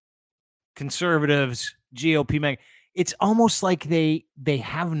 JBP, conservatives, GOP, it's almost like they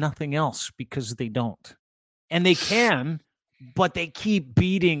have nothing else because they don't. And they can, but they keep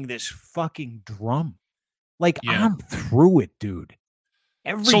beating this fucking drum. Like, I'm through it, dude.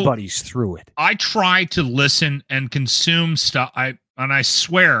 Everybody's through it. I try to listen and consume stuff. I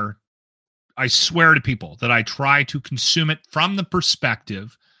swear to people that I try to consume it from the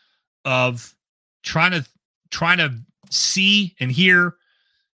perspective of trying to see and hear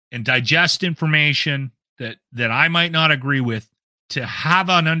and digest information that I might not agree with, to have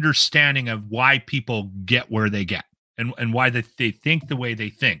an understanding of why people get where they get and why they think the way they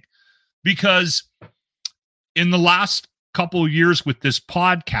think. Because in the last couple of years with this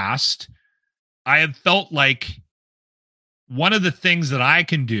podcast, I have felt like one of the things that I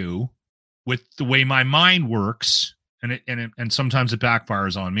can do with the way my mind works, and sometimes it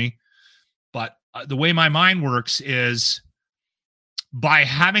backfires on me, but the way my mind works is by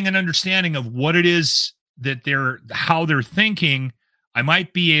having an understanding of what it is that how they're thinking, I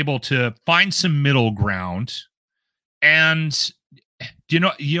might be able to find some middle ground and you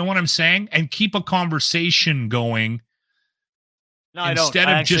know what I'm saying? And keep a conversation going. No, I don't.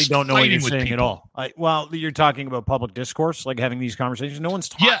 I actually don't know what you're saying at all. Well, you're talking about public discourse, like having these conversations. No one's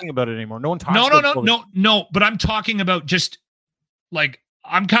talking about it anymore. No one talks No. But I'm talking about just like,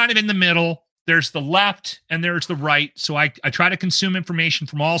 I'm kind of in the middle. There's the left and there's the right. So I try to consume information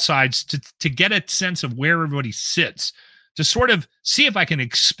from all sides to get a sense of where everybody sits, to sort of see if I can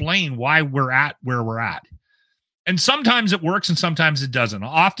explain why we're at where we're at. And sometimes it works and sometimes it doesn't.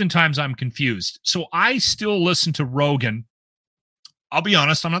 Oftentimes I'm confused. So I still listen to Rogan. I'll be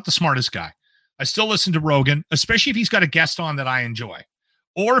honest, I'm not the smartest guy. I still listen to Rogan, especially if he's got a guest on that I enjoy.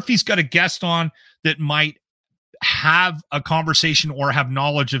 Or if he's got a guest on that might have a conversation or have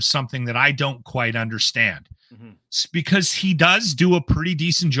knowledge of something that I don't quite understand. Mm-hmm. Because he does do a pretty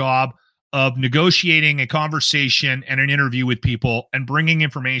decent job of negotiating a conversation and an interview with people and bringing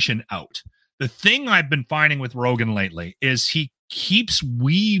information out. The thing I've been finding with Rogan lately is he keeps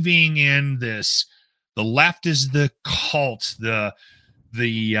weaving in the The left is the cult.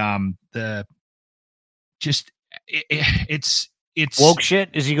 It's woke shit.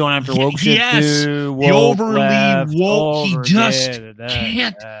 Is he going after woke shit? Yes, too? The overly woke. He just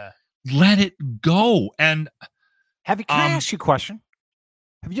can't let it go. And can I ask you a question?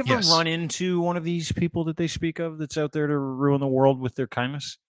 Have you ever Yes. run into one of these people that they speak of that's out there to ruin the world with their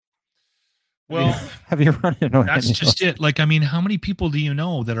kindness? Well, have you run into? That's just it. Like, I mean, how many people do you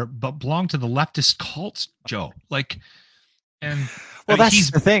know that belong to the leftist cults, Joe? Like, and well,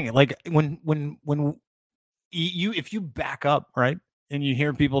 that's the thing. Like when if you back up, right, and you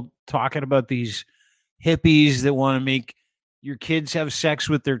hear people talking about these hippies that want to make your kids have sex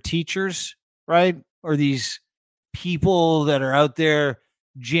with their teachers, right, or these people that are out there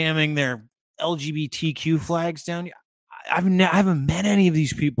jamming their LGBTQ flags down. I haven't met any of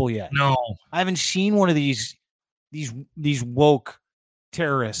these people yet. No, I haven't seen one of these woke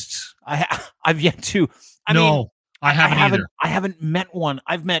terrorists. I've yet to. I haven't either. I haven't met one.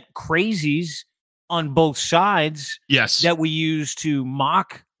 I've met crazies on both sides. Yes, that we use to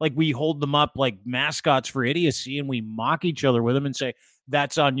mock. Like we hold them up like mascots for idiocy, and we mock each other with them and say,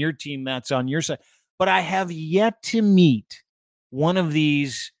 "That's on your team. That's on your side." But I have yet to meet one of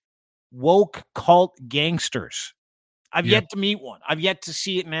these woke cult gangsters. I've yet to meet one. I've yet to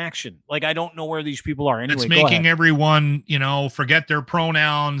see it in action. Like, I don't know where these people are. Anyway, it's making everyone, forget their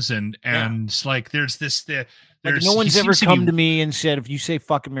pronouns and like there's this. Like no one's ever come to me and said, if you say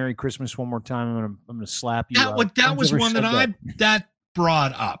fucking Merry Christmas one more time, I'm gonna slap you. That was one that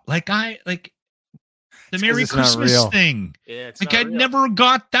brought up. The Merry Christmas thing. Yeah, I never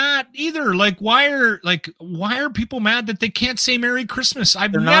got that either. Like, why are people mad that they can't say Merry Christmas?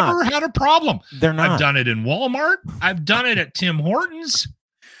 I've never had a problem. They're not. I've done it in Walmart. I've done it at Tim Hortons.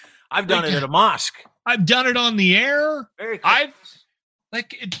 I've done it at a mosque. I've done it on the air. I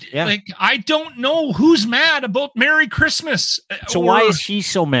don't know who's mad about Merry Christmas. So why is he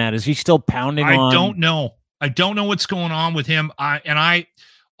so mad? Is he still pounding on? I don't know. I don't know what's going on with him.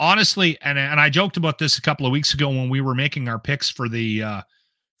 Honestly, and I joked about this a couple of weeks ago when we were making our picks for the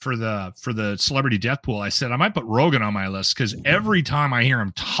celebrity death pool. I said I might put Rogan on my list because every time I hear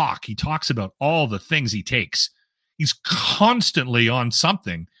him talk, he talks about all the things he takes. He's constantly on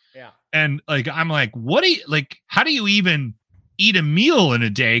something. Yeah. And I'm like, how do you even eat a meal in a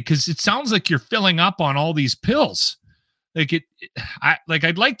day? Because it sounds like you're filling up on all these pills.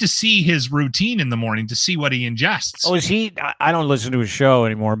 I'd like to see his routine in the morning to see what he ingests. Oh, is he? I don't listen to his show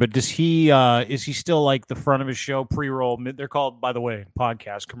anymore, but does he? Is he still like the front of his show pre-roll? They're called, by the way,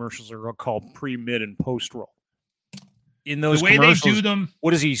 podcast commercials are called pre, mid, and post-roll. In those the way they do them,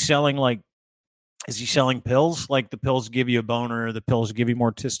 what is he selling? Like, is he selling pills? Like the pills give you a boner, the pills give you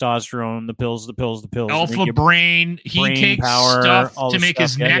more testosterone, the pills. Alpha brain. He takes power, stuff to make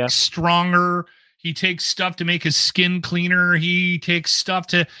his neck stronger. He takes stuff to make his skin cleaner. He takes stuff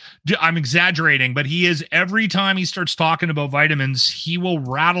I'm exaggerating, but he is, every time he starts talking about vitamins, he will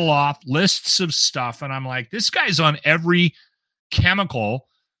rattle off lists of stuff. And I'm like, this guy's on every chemical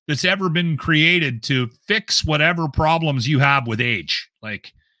that's ever been created to fix whatever problems you have with age.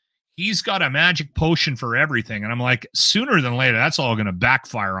 Like, he's got a magic potion for everything. And I'm like, sooner than later, that's all going to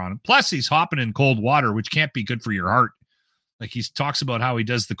backfire on him. Plus, he's hopping in cold water, which can't be good for your heart. Like, he talks about how he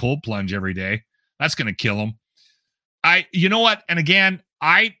does the cold plunge every day. That's going to kill him. You know what? And again,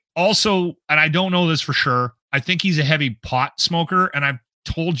 I also, and I don't know this for sure, I think he's a heavy pot smoker. And I've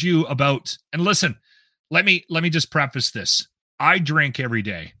told you about, and listen, let me just preface this. I drink every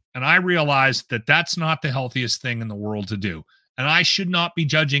day, and I realize that that's not the healthiest thing in the world to do. And I should not be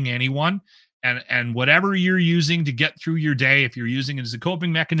judging anyone. And whatever you're using to get through your day, if you're using it as a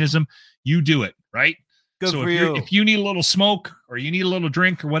coping mechanism, you do it, right? Good for you. If you need a little smoke or you need a little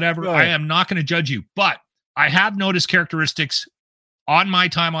drink or whatever, right, I am not going to judge you. But I have noticed characteristics on my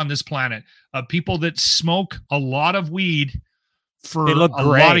time on this planet of people that smoke a lot of weed for a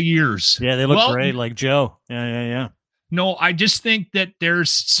lot of years. Yeah, they look great, like Joe. Yeah. No, I just think that there's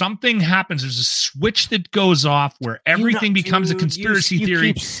something happens. There's a switch that goes off where everything becomes a conspiracy theory.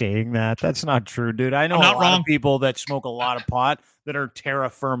 You keep saying that. That's not true, dude. I know a lot of people that smoke a lot of pot that are terra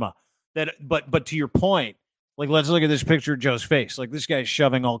firma. But to your point, like, let's look at this picture of Joe's face. Like, this guy's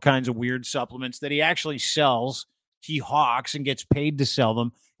shoving all kinds of weird supplements that he actually sells. He hawks and gets paid to sell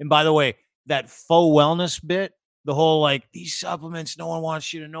them. And by the way, that faux wellness bit, the whole, like, these supplements, no one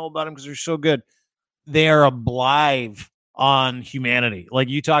wants you to know about them because they're so good. They are a blight on humanity. Like,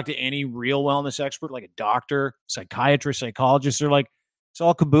 you talk to any real wellness expert, like a doctor, psychiatrist, psychologist, they're like, it's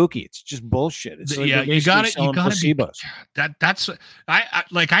all kabuki. It's just bullshit. It's like, yeah, you got it. You got placebos. That's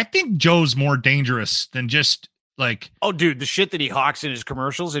I think Joe's more dangerous than just Like, oh, dude, the shit that he hawks in his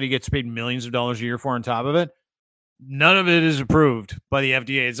commercials that he gets paid millions of dollars a year for on top of it, none of it is approved by the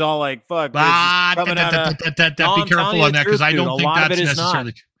FDA. It's all like, fuck. Be careful on that, because I don't think that's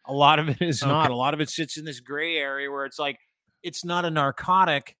necessarily. A lot of it is not. A lot of it sits in this gray area where it's like, it's not a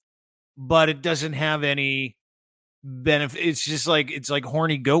narcotic, but it doesn't have any benefit. It's just like, it's like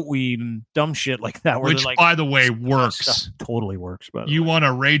horny goat weed and dumb shit like that. Which, like, by the way, works. Totally works. But you want a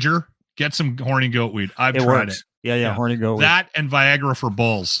rager? Get some horny goat weed. I've tried it. Yeah, horny goat weed. That and Viagra for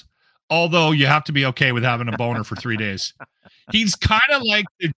bulls. Although you have to be okay with having a boner for 3 days. He's kind of like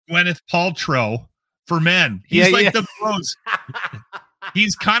the Gwyneth Paltrow for men. He's the bros.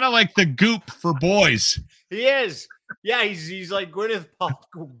 He's kind of like the Goop for boys. He is. Yeah, he's like Gwyneth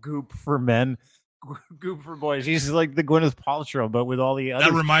Goop for men. Goop for boys. He's like the Gwyneth Paltrow, but with all the other.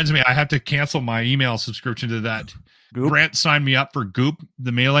 That reminds me, I have to cancel my email subscription to that. Goop? Grant signed me up for Goop,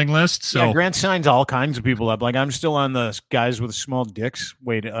 the mailing list. So yeah, Grant signs all kinds of people up. Like, I'm still on the guys with small dicks.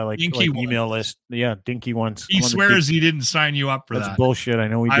 like email list. Yeah, dinky ones. He swears he didn't sign you up for that. That's bullshit. I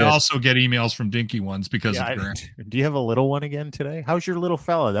know he did. I also get emails from dinky ones because of Grant. Do you have a little one again today? How's your little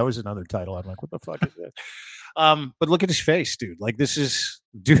fella? That was another title. I'm like, what the fuck is this? But look at his face, dude. Like,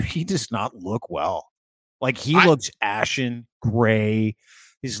 he does not look well. Like, he looks ashen, gray.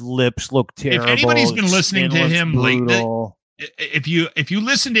 His lips look terrible. If anybody's been listening to him lately, if you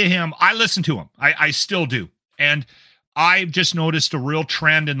listen to him, I listen to him. I still do. And I've just noticed a real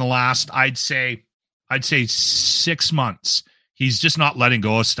trend in the last, I'd say 6 months. He's just not letting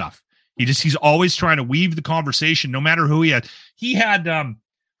go of stuff. He's always trying to weave the conversation, no matter who he had. He had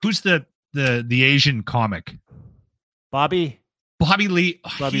who's the Asian comic? Bobby Lee.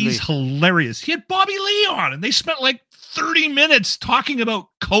 He's hilarious. He had Bobby Lee on, and they spent like 30 minutes talking about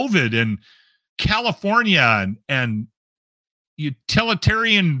COVID and California and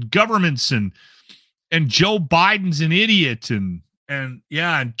utilitarian governments and Joe Biden's an idiot and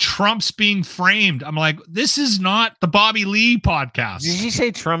Trump's being framed. I'm like, this is not the Bobby Lee podcast. Did he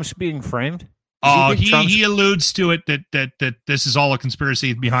say Trump's being framed? Oh, he alludes to it that this is all a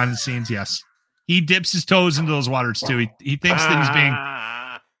conspiracy behind the scenes. Yes. He dips his toes into those waters too. He thinks that he's being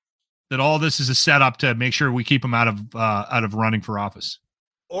that all this is a setup to make sure we keep him out of running for office.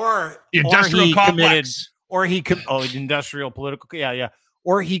 Or industrial complex. Industrial political. Yeah.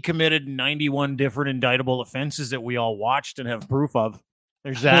 Or he committed 91 different indictable offenses that we all watched and have proof of.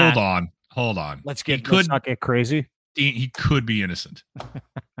 There's that. Hold on. Let's not get crazy. He could be innocent.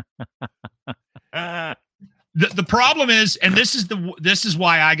 The problem is, and this is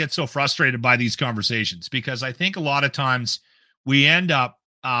why I get so frustrated by these conversations, because I think a lot of times we end up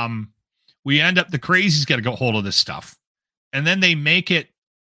the crazies get a hold of this stuff, and then they make it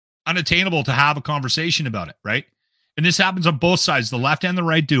unattainable to have a conversation about it, right? And this happens on both sides. The left and the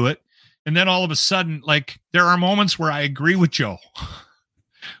right do it, and then all of a sudden, like, there are moments where I agree with Joe,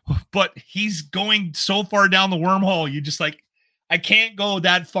 but he's going so far down the wormhole. You just like, I can't go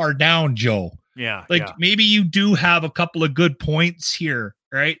that far down, Joe. Yeah. Maybe you do have a couple of good points here,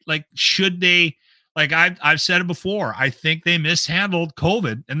 right? Like, should they, like I've said it before, I think they mishandled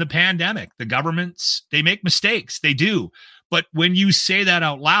COVID and the pandemic. The governments, they make mistakes. They do. But when you say that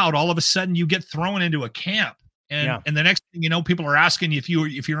out loud, all of a sudden you get thrown into a camp. And the next thing you know, people are asking you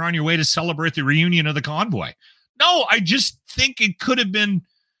if you're on your way to celebrate the reunion of the convoy. No, I just think it could have been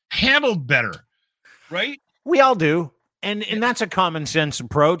handled better, right? We all do. And that's a common sense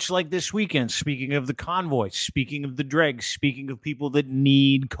approach. Like this weekend, speaking of the convoy, speaking of the dregs, speaking of people that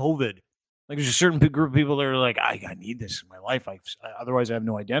need COVID. Like, there's a certain group of people that are like, I need this in my life. Otherwise, I have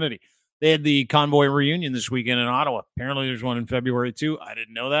no identity. They had the convoy reunion this weekend in Ottawa. Apparently, there's one in February too. I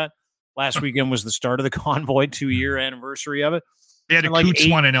didn't know that. Last weekend was the start of the convoy 2-year anniversary of it. They had a Coots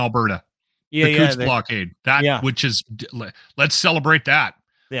one in Alberta. The Coots blockade. Which is, let's celebrate that.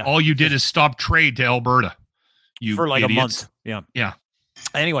 Yeah. All you did is stop trade to Alberta. For like idiots. A month. Yeah.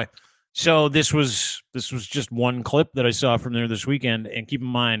 Anyway, so this was just one clip that I saw from there this weekend. And keep in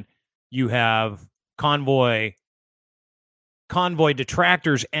mind, you have convoy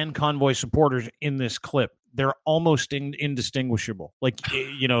detractors and convoy supporters in this clip. They're almost indistinguishable. Like,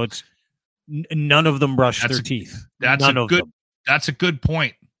 it's none of them brush their teeth. That's a good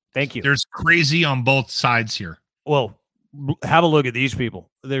point. Thank you. There's crazy on both sides here. Well, have a look at these people.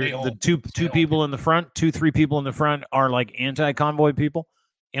 The two people in the front, 2-3 people in the front are like anti-convoy people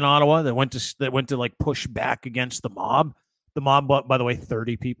in Ottawa that went to like push back against the mob. The mob, by the way,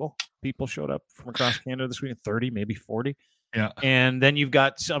 30 people showed up from across Canada this week. 30, maybe 40. Yeah. And then you've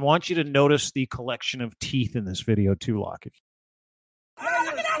got, I want you to notice the collection of teeth in this video too, Locke.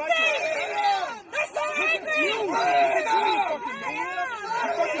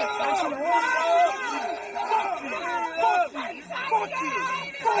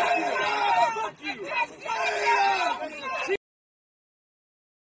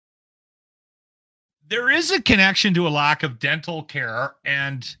 There is a connection to a lack of dental care,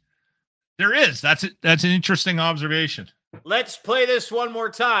 and there is. That's an interesting observation. Let's play this one more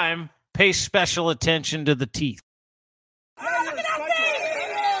time. Pay special attention to the teeth.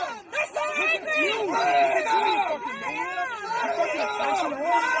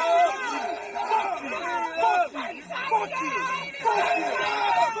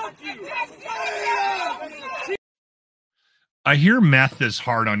 I hear meth is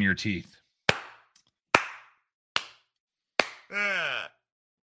hard on your teeth.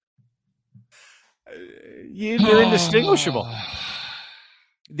 You're indistinguishable.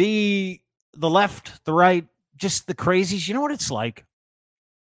 The left, the right, just the crazies. You know what it's like?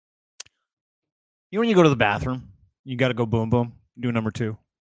 You know when you go to the bathroom, you got to go boom, boom, do number 2,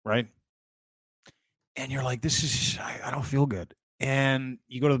 right? And you're like, I don't feel good. And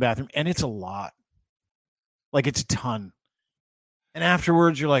you go to the bathroom, and it's a lot. Like, it's a ton. And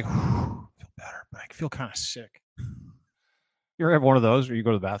afterwards, you're like, I feel better, but I feel kind of sick. You ever have one of those where you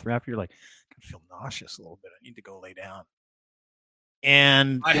go to the bathroom after, you're like, I feel nauseous a little bit. I need to go lay down.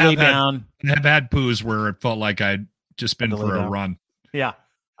 And I have had poos where it felt like I'd just been for a run. Yeah.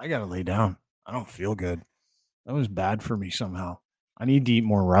 I got to lay down. I don't feel good. That was bad for me somehow. I need to eat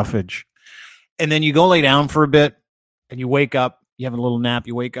more roughage. And then you go lay down for a bit and you wake up, you have a little nap,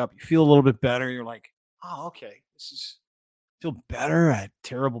 you wake up, you feel a little bit better. You're like, oh, okay. Feel better. I had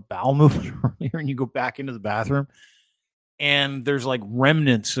terrible bowel movement earlier, and you go back into the bathroom and there's like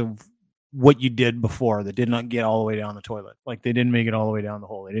remnants of what you did before that did not get all the way down the toilet. Like, they didn't make it all the way down the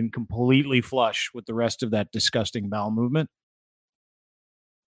hole. They didn't completely flush with the rest of that disgusting bowel movement.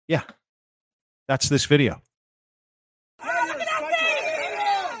 Yeah. That's this video.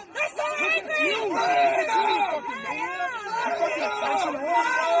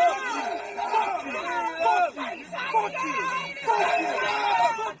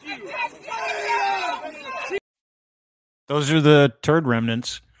 Those are the turd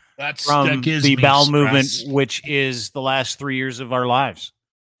remnants from the bowel movement, which is the last 3 years of our lives.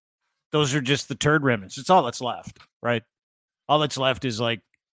 Those are just the turd remnants. It's all that's left, right? All that's left is like,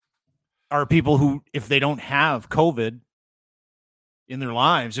 are people who, if they don't have COVID in their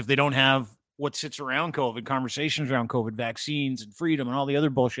lives, if they don't have what sits around COVID, conversations around COVID, vaccines and freedom and all the other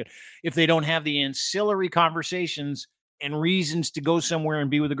bullshit, if they don't have the ancillary conversations and reasons to go somewhere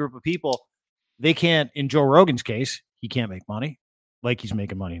and be with a group of people, they can't, in Joe Rogan's case, he can't make money like he's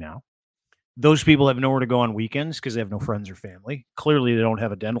making money now. Those people have nowhere to go on weekends because they have no friends or family. Clearly, they don't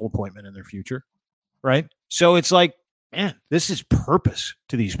have a dental appointment in their future, right? So it's like, man, this is purpose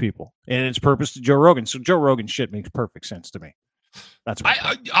to these people, and it's purpose to Joe Rogan. So Joe Rogan shit makes perfect sense to me. That's what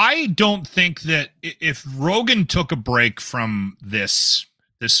I don't think that if Rogan took a break from this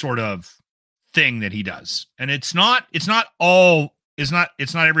sort of thing that he does, and it's not everything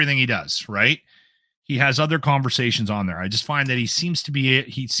he does, right? He has other conversations on there. I just find that he seems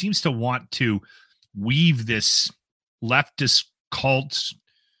to want to weave this leftist cult.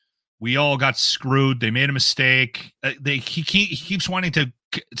 We all got screwed. They made a mistake. He keeps wanting to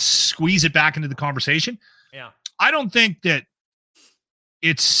squeeze it back into the conversation. Yeah. I don't think that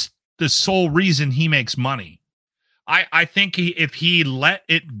it's the sole reason he makes money. I think if he let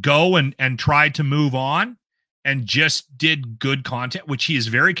it go and tried to move on and just did good content, which he is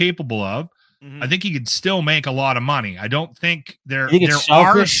very capable of, I think he could still make a lot of money. I don't think there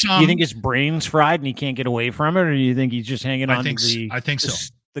are some. Do you think his brain's fried and he can't get away from it, or do you think he's just hanging on I think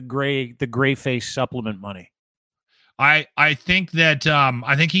so. The gray face supplement money? I think that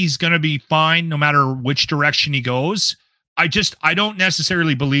I think he's going to be fine no matter which direction he goes. I don't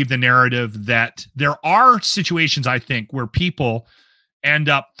necessarily believe the narrative that there are situations, I think, where people end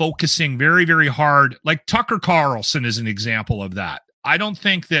up focusing very, very hard. Like Tucker Carlson is an example of that. I don't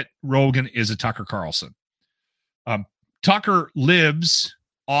think that Rogan is a Tucker Carlson. Tucker lives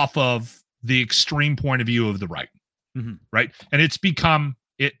off of the extreme point of view of the right, right? And it's become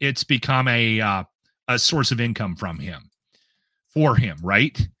a source of income for him,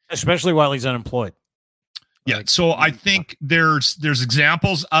 right? Especially while he's unemployed. Yeah. So I think there's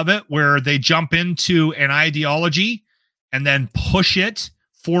examples of it where they jump into an ideology and then push it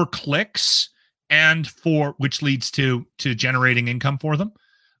for clicks and which leads to generating income for them.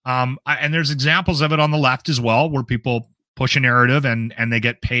 And there's examples of it on the left as well, where people push a narrative and they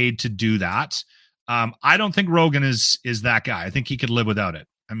get paid to do that. I don't think Rogan is that guy. I think he could live without it.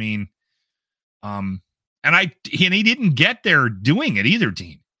 I mean, and he didn't get there doing it either,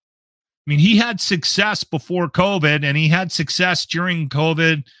 Dean. I mean, he had success before COVID and he had success during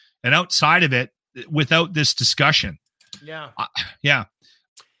COVID and outside of it without this discussion. Yeah. Yeah.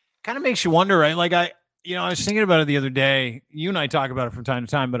 kind of makes you wonder, right? Like I was thinking about it the other day. You and I talk about it from time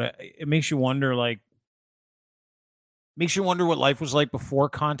to time, but it makes you wonder, like, makes you wonder what life was like before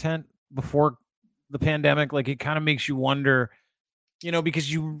the pandemic. Like, it kind of makes you wonder,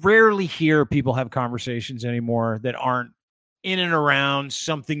 because you rarely hear people have conversations anymore that aren't in and around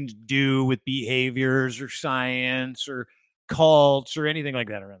something to do with behaviors or science or cults or anything like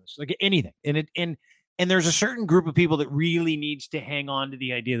that around this, like anything. And there's a certain group of people that really needs to hang on to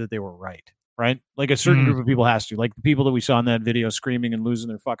the idea that they were right? Like a certain group of people has to, like the people that we saw in that video screaming and losing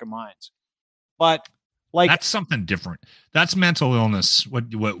their fucking minds. But like, that's something different. That's mental illness.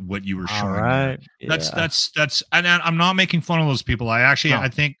 What you were showing. Right. Yeah. That's, and I'm not making fun of those people. I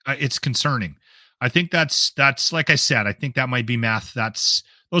think it's concerning. I think that's like I said, I think that might be math.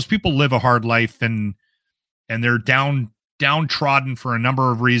 Those people live a hard life and they're downtrodden for a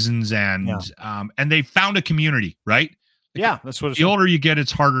number of reasons. And they found a community, right? Yeah. That's what it's the older you get,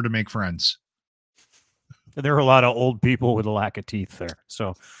 it's harder to make friends. There are a lot of old people with a lack of teeth there.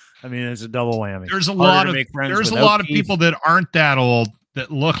 So, I mean, it's a double whammy. There's a lot of people that aren't that old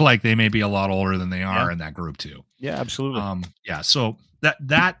that look like they may be a lot older than they are in that group too. Yeah, absolutely. So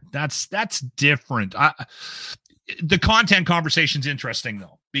that's different. The content conversation's interesting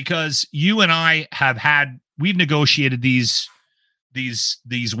though, because you and I we've negotiated these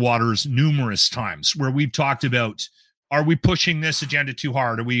waters numerous times where we've talked about, are we pushing this agenda too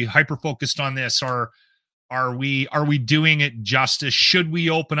hard? Are we hyper focused on this? Or are we doing it justice? Should we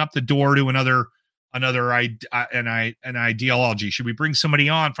open up the door to an ideology? Should we bring somebody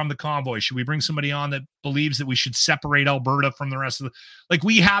on from the convoy? Should we bring somebody on that believes that we should separate Alberta from the rest of like,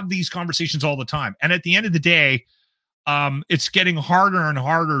 we have these conversations all the time. And at the end of the day, it's getting harder and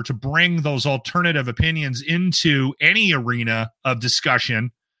harder to bring those alternative opinions into any arena of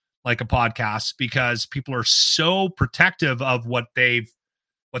discussion, like a podcast, because people are so protective of what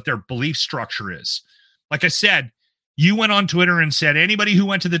their belief structure is. Like I said, you went on Twitter and said, anybody who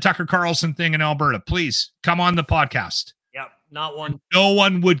went to the Tucker Carlson thing in Alberta, please come on the podcast. Yep. Not one. No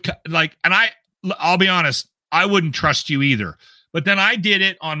one would and I'll be honest, I wouldn't trust you either. But then I did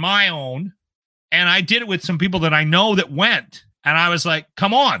it on my own, and I did it with some people that I know that went, and I was like,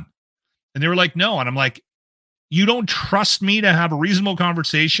 come on. And they were like, no. And I'm like, you don't trust me to have a reasonable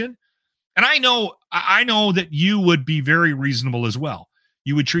conversation? And I know that you would be very reasonable as well.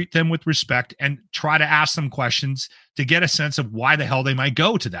 You would treat them with respect and try to ask them questions to get a sense of why the hell they might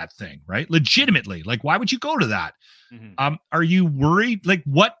go to that thing, right? Legitimately. Like, why would you go to that? Mm-hmm. Are you worried? Like,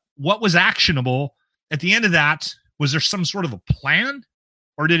 what was actionable at the end of that? Was there some sort of a plan,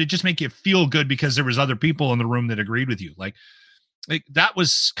 or did it just make you feel good because there was other people in the room that agreed with you? Like that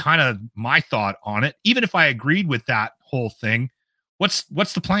was kind of my thought on it. Even if I agreed with that whole thing, what's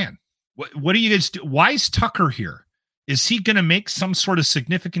the plan? What do you guys do? Why is Tucker here? Is he going to make some sort of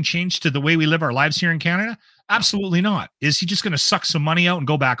significant change to the way we live our lives here in Canada? Absolutely not. Is he just going to suck some money out and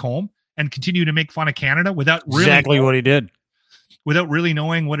go back home and continue to make fun of Canada without really exactly what he did, without really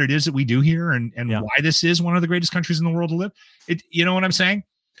knowing what it is that we do here and why this is one of the greatest countries in the world to live? You know what I'm saying?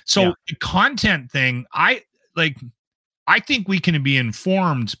 So the content thing, I think we can be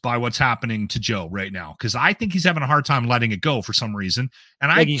informed by what's happening to Joe right now, because I think he's having a hard time letting it go for some reason.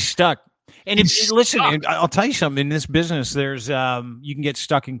 And he's stuck. And listen, I'll tell you something. In this business, there's you can get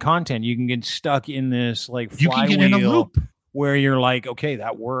stuck in content. You can get stuck in this like flywheel, you can get in a loop where you're like, okay,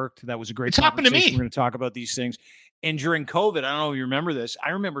 that worked. That was a great. It's happened to me. We're going to talk about these things. And during COVID, I don't know if you remember this. I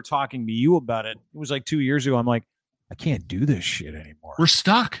remember talking to you about it. It was like 2 years ago. I'm like, I can't do this shit anymore. We're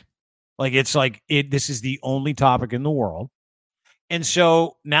stuck. Like, it's like this is the only topic in the world. And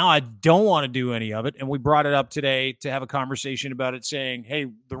so now I don't want to do any of it. And we brought it up today to have a conversation about it, saying, hey,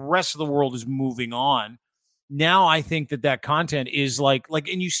 the rest of the world is moving on. Now I think that content is like,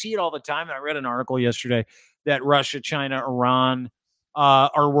 and you see it all the time. I read an article yesterday that Russia, China, Iran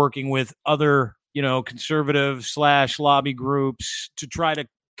are working with other, conservative / lobby groups to try to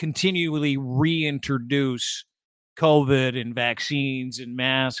continually reintroduce COVID and vaccines and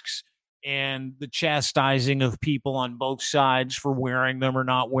masks, and the chastising of people on both sides for wearing them or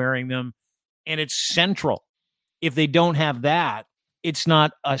not wearing them. And it's central. If they don't have that, it's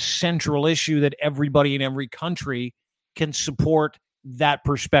not a central issue that everybody in every country can support that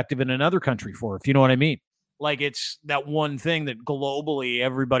perspective in another country for, if you know what I mean. Like, it's that one thing that globally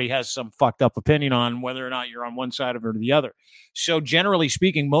everybody has some fucked up opinion on, whether or not you're on one side of it or the other. So generally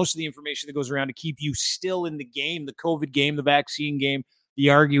speaking, most of the information that goes around to keep you still in the game, the COVID game, the vaccine game, the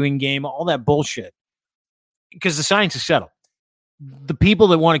arguing game, all that bullshit, because the science is settled. The people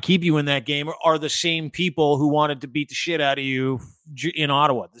that want to keep you in that game are the same people who wanted to beat the shit out of you in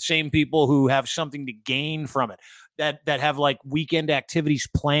Ottawa, the same people who have something to gain from it. that have like weekend activities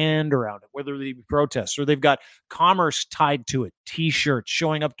planned around it, whether they be protests or they've got commerce tied to it, T-shirts,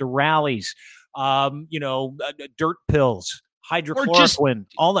 showing up to rallies, dirt pills, hydrochloroquine,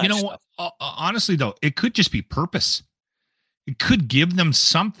 all that stuff. Honestly, though, it could just be purpose. It could give them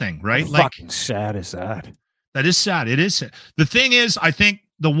something, right? How fucking sad is that? That is sad. It is sad. The thing is, I think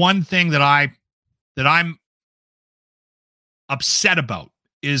the one thing that I'm upset about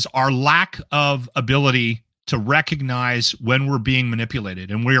is our lack of ability to recognize when we're being manipulated.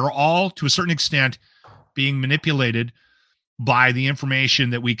 And we are all, to a certain extent, being manipulated by the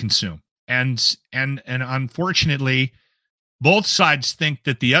information that we consume. And unfortunately, both sides think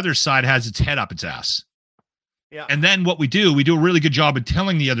that the other side has its head up its ass. Yeah. And then what we do a really good job of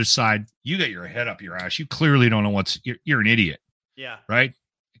telling the other side, you got your head up your ass. You clearly don't know you're an idiot. Yeah. Right?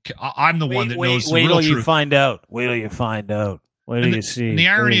 I'm the one that knows the real truth. Wait till you find out. Wait till you find out. Wait till you see. And the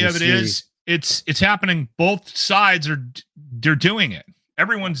irony of it is, it's happening. Both sides they're doing it.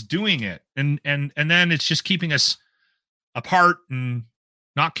 Everyone's doing it. And then it's just keeping us apart and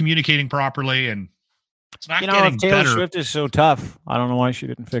not communicating properly. And it's not getting if Taylor better. Swift is so tough, I don't know why she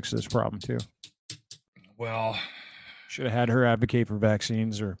didn't fix this problem too. Well, should have had her advocate for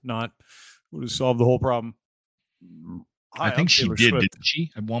vaccines or not. Would have solved the whole problem. I think she did, didn't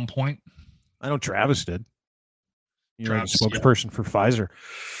she? At one point, I know Travis did. Travis, the spokesperson for Pfizer.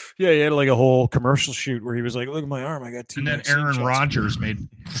 Yeah, he had like a whole commercial shoot where he was like, "Look at my arm, I got 2." And then Aaron Rodgers made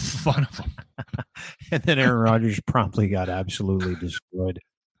fun of him. And then Aaron Rodgers promptly got absolutely destroyed.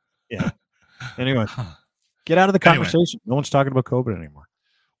 Yeah. Anyway, get out of the conversation. No one's talking about COVID anymore.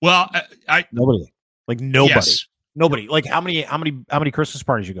 Well, nobody. Like nobody. Yes. Nobody. Like how many Christmas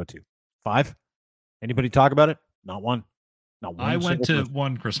parties you go to? 5? Anybody talk about it? Not one. Not one. I went to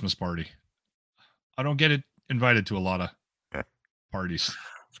one Christmas party. I don't get invited to a lot of parties.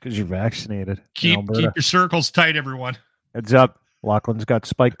 It's because you're vaccinated. Keep your circles tight, everyone. Heads up. Lachlan's got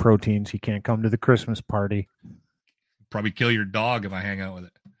spike proteins. He can't come to the Christmas party. Probably kill your dog if I hang out with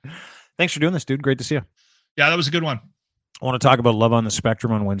it. Thanks for doing this, dude. Great to see you. Yeah, that was a good one. I want to talk about Love on the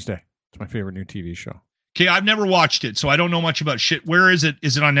Spectrum on Wednesday. It's my favorite new TV show. Okay, I've never watched it, so I don't know much about shit. Where is it?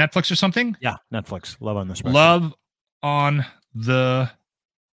 Is it on Netflix or something? Yeah, Netflix. Love on the Spectrum. Love on the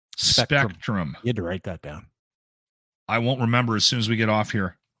Spectrum. You had to write that down. I won't remember as soon as we get off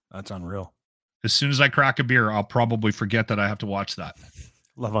here. That's unreal. As soon as I crack a beer, I'll probably forget that I have to watch that.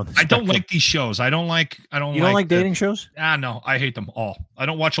 Love on the Spectrum. I don't like these shows. You don't like dating shows? No, I hate them all. I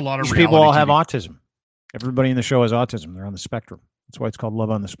don't watch a lot of These reality people all TV. have autism. Everybody in the show has autism. They're on the spectrum. That's why it's called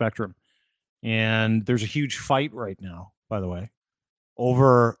Love on the Spectrum. And there's a huge fight right now, by the way,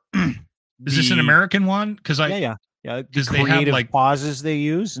 over. Is this an American one? Yeah. The creative pauses they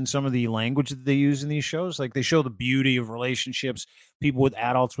use and some of the language that they use in these shows. Like they show the beauty of relationships, people with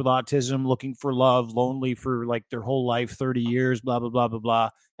adults with autism looking for love, lonely for like their whole life, 30 years, blah, blah, blah, blah, blah.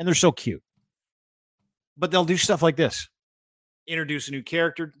 And they're so cute. But they'll do stuff like this. Introduce a new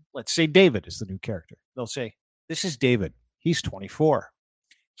character. Let's say David is the new character. They'll say, this is David. He's 24.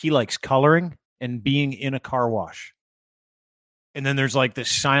 He likes coloring and being in a car wash. And then there's like this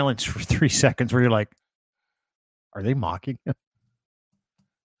silence for 3 seconds where you're like, are they mocking him?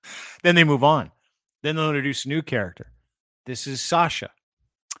 Then they move on. Then they'll introduce a new character. This is Sasha.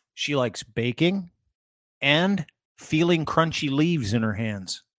 She likes baking and feeling crunchy leaves in her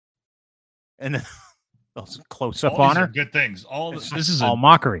hands. And then they'll close up on her. Good things. This is all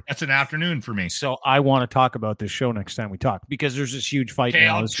mockery. That's an afternoon for me. So I want to talk about this show next time we talk because there's this huge fight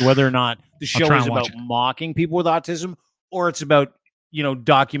now as to whether or not the show is about mocking people with autism or it's about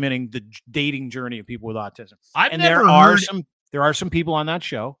documenting the dating journey of people with autism. There are some people on that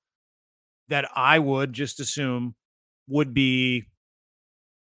show that I would just assume would be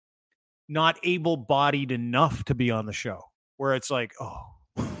not able-bodied enough to be on the show, where it's like, oh,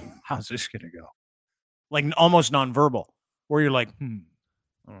 how's this going to go? Like almost nonverbal, where you're like, I don't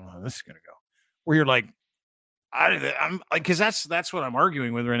know how this is going to go. Where you're like, I'm like, because that's what I'm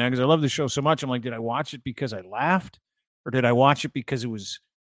arguing with right now. Because I love the show so much. I'm like, did I watch it because I laughed, or did I watch it because it was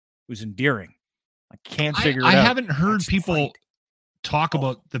endearing? I can't figure it out. I haven't heard people talk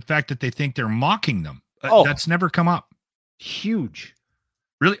about the fact that they think they're mocking them. That's never come up. Huge.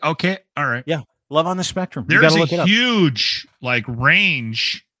 Really? Okay. All right. Yeah. Love on the Spectrum. There's a huge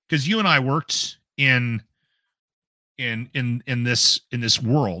range because you and I worked in this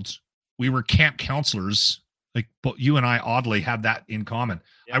world. We were camp counselors. Like, but you and I oddly have that in common.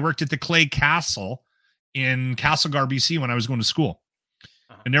 Yeah. I worked at the Clay Castle in Castlegar, BC when I was going to school.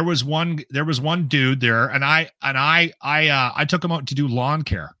 And there was one dude there, and I took him out to do lawn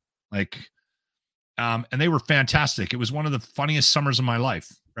care, and they were fantastic. It was one of the funniest summers of my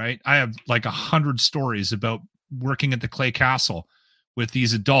life. Right, I have like 100 stories about working at the Clay Castle with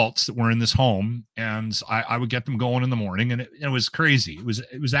these adults that were in this home, and I would get them going in the morning, and it was crazy.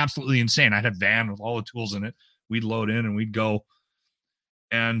 It was absolutely insane. I'd have a van with all the tools in it. We'd load in and we'd go.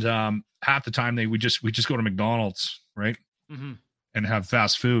 And half the time we just go to McDonald's, right? Mm-hmm. And have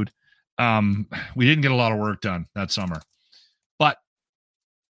fast food. We didn't get a lot of work done that summer, but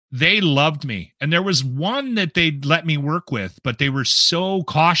they loved me. And there was one that they'd let me work with, but they were so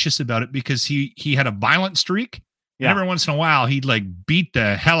cautious about it because he had a violent streak. Yeah. And every once in a while, he'd like beat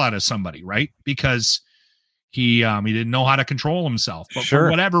the hell out of somebody, right? Because he didn't know how to control himself. But for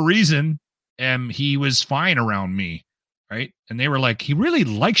whatever reason, he was fine around me, right? And they were like, he really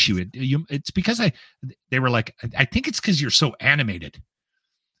likes you. It's because they were like, I think it's because you're so animated.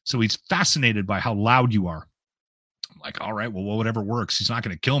 So he's fascinated by how loud you are. I'm like, all right, well, whatever works. He's not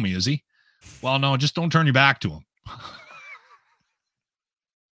going to kill me, is he? Well, no, just don't turn your back to him.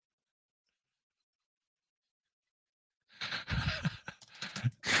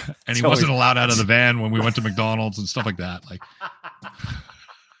 And he wasn't allowed out of the van when we went to McDonald's and stuff like that. Like,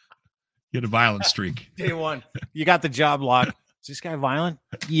 he had a violent streak. Day one, you got the job lock. Is this guy violent?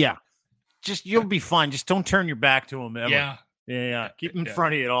 Yeah. You'll be fine. Just don't turn your back to him ever. Yeah. Keep him in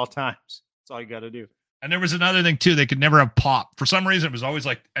front of you at all times. That's all you got to do. And there was another thing too. They could never have pop. For some reason, it was always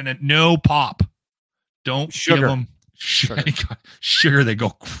like, and then no pop. Don't give them sugar. They go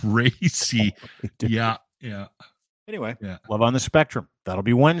crazy. Yeah. Anyway, Love on the Spectrum. That'll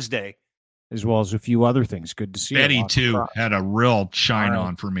be Wednesday, as well as a few other things. Good to see you. Betty, too, had a real shine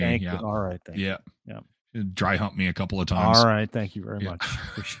on for me. Thank you. All right. Thank you. Yeah. Dry hump me a couple of times. All right. Thank you very much.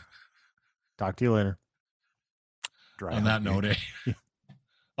 Talk to you later. On that note,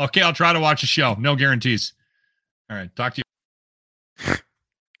 Okay, I'll try to watch a show. No guarantees. All right. Talk to you.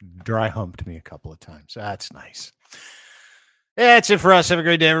 Dry humped me a couple of times. That's nice. Yeah, that's it for us. Have a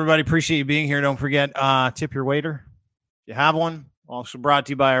great day, everybody. Appreciate you being here. Don't forget, tip your waiter. If you have one. Also brought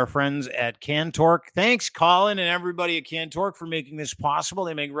to you by our friends at Cantork. Thanks, Colin, and everybody at Cantork for making this possible.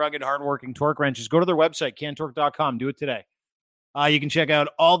 They make rugged, hardworking torque wrenches. Go to their website, cantork.com. Do it today. You can check out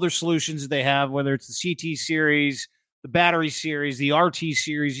all their solutions that they have, whether it's the CT series, the battery series, the RT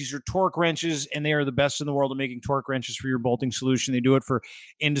series. These are torque wrenches, and they are the best in the world at making torque wrenches for your bolting solution. They do it for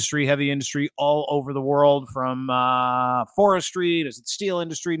industry, heavy industry, all over the world, from forestry to steel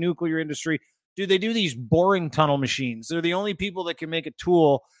industry, nuclear industry. Dude, they do these boring tunnel machines. They're the only people that can make a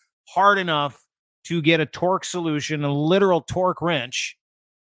tool hard enough to get a torque solution, a literal torque wrench,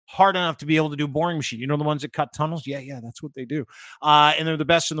 hard enough to be able to do boring machine. You know the ones that cut tunnels? Yeah, that's what they do. And they're the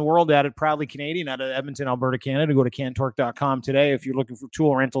best in the world at it. Proudly Canadian out of Edmonton, Alberta, Canada. Go to cantork.com today if you're looking for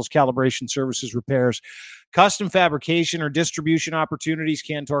tool rentals, calibration, services, repairs, custom fabrication, or distribution opportunities.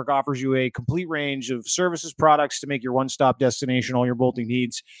 Cantork offers you a complete range of services, products to make your one-stop destination, all your bolting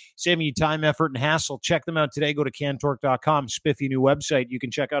needs, saving you time, effort, and hassle. Check them out today. Go to cantork.com. Spiffy new website. You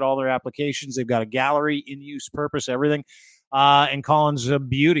can check out all their applications. They've got a gallery, in-use, purpose, everything. And Colin's a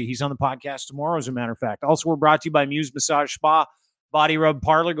beauty. He's on the podcast tomorrow, as a matter of fact. Also, we're brought to you by Muse Massage Spa, Body Rub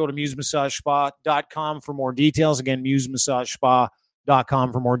Parlor. Go to musemassagespA.com for more details. Again,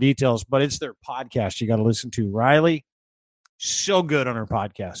 musemassagespA.com for more details. But it's their podcast you got to listen to. Riley, so good on her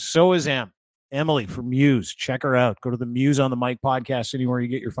podcast. So is Emily from Muse. Check her out. Go to the Muse on the Mic podcast anywhere you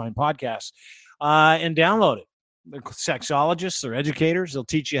get your fine podcasts and download it. They're sexologists. They're educators. They'll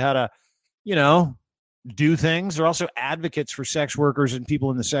teach you how to, do things. They're also advocates for sex workers and people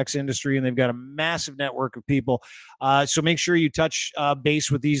in the sex industry, and they've got a massive network of people. So make sure you touch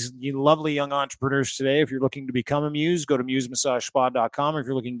base with these lovely young entrepreneurs today. If you're looking to become a Muse, go to musemassagespA.com. If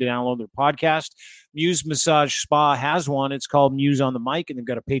you're looking to download their podcast, Muse Massage Spa has one. It's called Muse on the Mic, and they've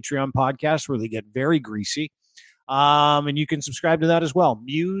got a Patreon podcast where they get very greasy. And you can subscribe to that as well.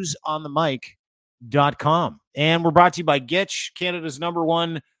 museonthemic.com. And we're brought to you by Gitch, Canada's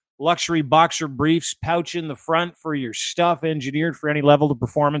 #1 luxury boxer briefs, pouch in the front for your stuff, engineered for any level of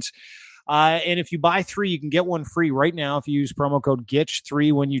performance. And if you buy 3, you can get 1 free right now if you use promo code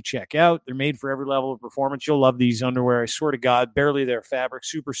GITCH3 when you check out. They're made for every level of performance. You'll love these underwear. I swear to God, barely their fabric,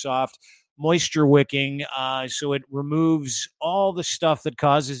 super soft, moisture wicking. So it removes all the stuff that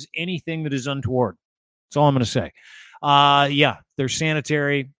causes anything that is untoward. That's all I'm going to say. They're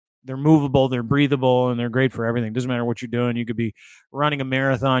sanitary. They're movable, they're breathable, and they're great for everything. Doesn't matter what you're doing. You could be running a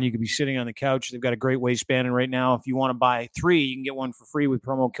marathon. You could be sitting on the couch. They've got a great waistband. And right now, if you want to buy 3, you can get 1 for free with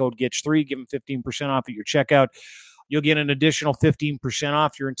promo code GITCH3. Give them 15% off at your checkout. You'll get an additional 15%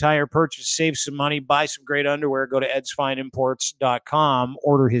 off your entire purchase. Save some money. Buy some great underwear. Go to edsfineimports.com.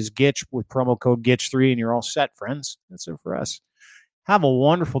 Order his Gitch with promo code GITCH3, and you're all set, friends. That's it for us. Have a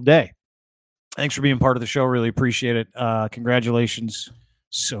wonderful day. Thanks for being part of the show. Really appreciate it. Congratulations.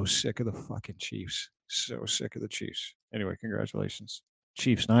 So sick of the fucking Chiefs. So sick of the Chiefs. Anyway, congratulations.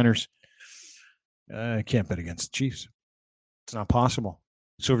 Chiefs, Niners. I can't bet against the Chiefs. It's not possible.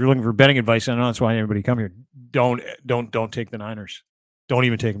 So if you're looking for betting advice, I know that's why everybody come here. Don't take the Niners. Don't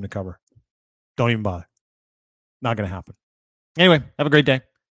even take them to cover. Don't even bother. Not going to happen. Anyway, have a great day.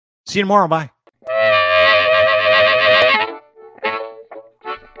 See you tomorrow. Bye.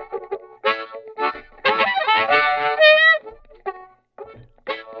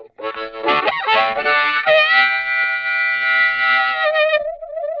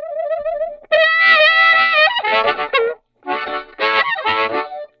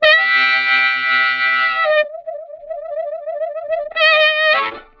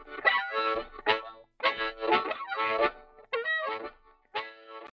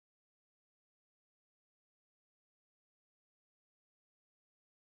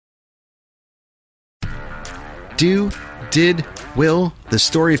 Do, Did, Will, the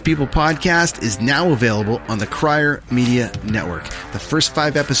Story of People podcast is now available on the Crier Media Network. The first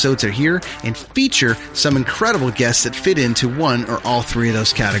 5 episodes are here and feature some incredible guests that fit into one or all 3 of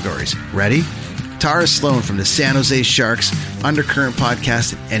those categories. Ready? Tara Sloan from the San Jose Sharks, Undercurrent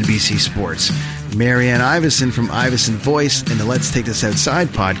podcast at NBC Sports. Marianne Iveson from Iveson Voice and the Let's Take This Outside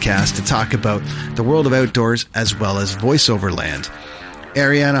podcast to talk about the world of outdoors as well as voiceover land.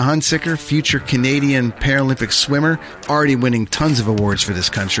 Ariana Hunsicker, future Canadian Paralympic swimmer, already winning tons of awards for this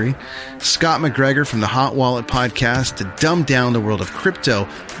country. Scott McGregor from the Hot Wallet podcast to dumb down the world of crypto,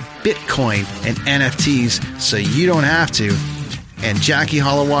 Bitcoin, and NFTs so you don't have to. And Jackie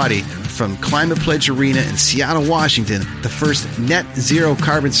Holowati from Climate Pledge Arena in Seattle, Washington, the first net zero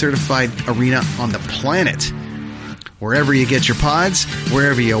carbon certified arena on the planet. Wherever you get your pods,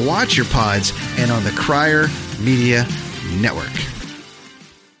 wherever you watch your pods, and on the Crier Media Network.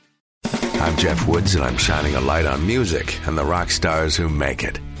 I'm Jeff Woods, and I'm shining a light on music and the rock stars who make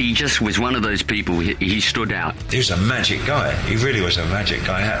it. He just was one of those people. He stood out. He was a magic guy. He really was a magic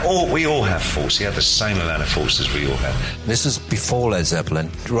guy. We all have faults. He had the same amount of faults as we all had. This was before Led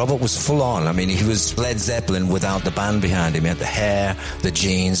Zeppelin. Robert was full on. I mean, he was Led Zeppelin without the band behind him. He had the hair, the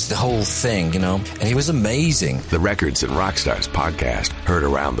jeans, the whole thing, you know. And he was amazing. The Records and Rockstars podcast, heard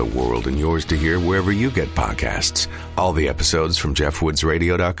around the world and yours to hear wherever you get podcasts. All the episodes from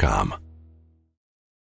JeffWoodsRadio.com.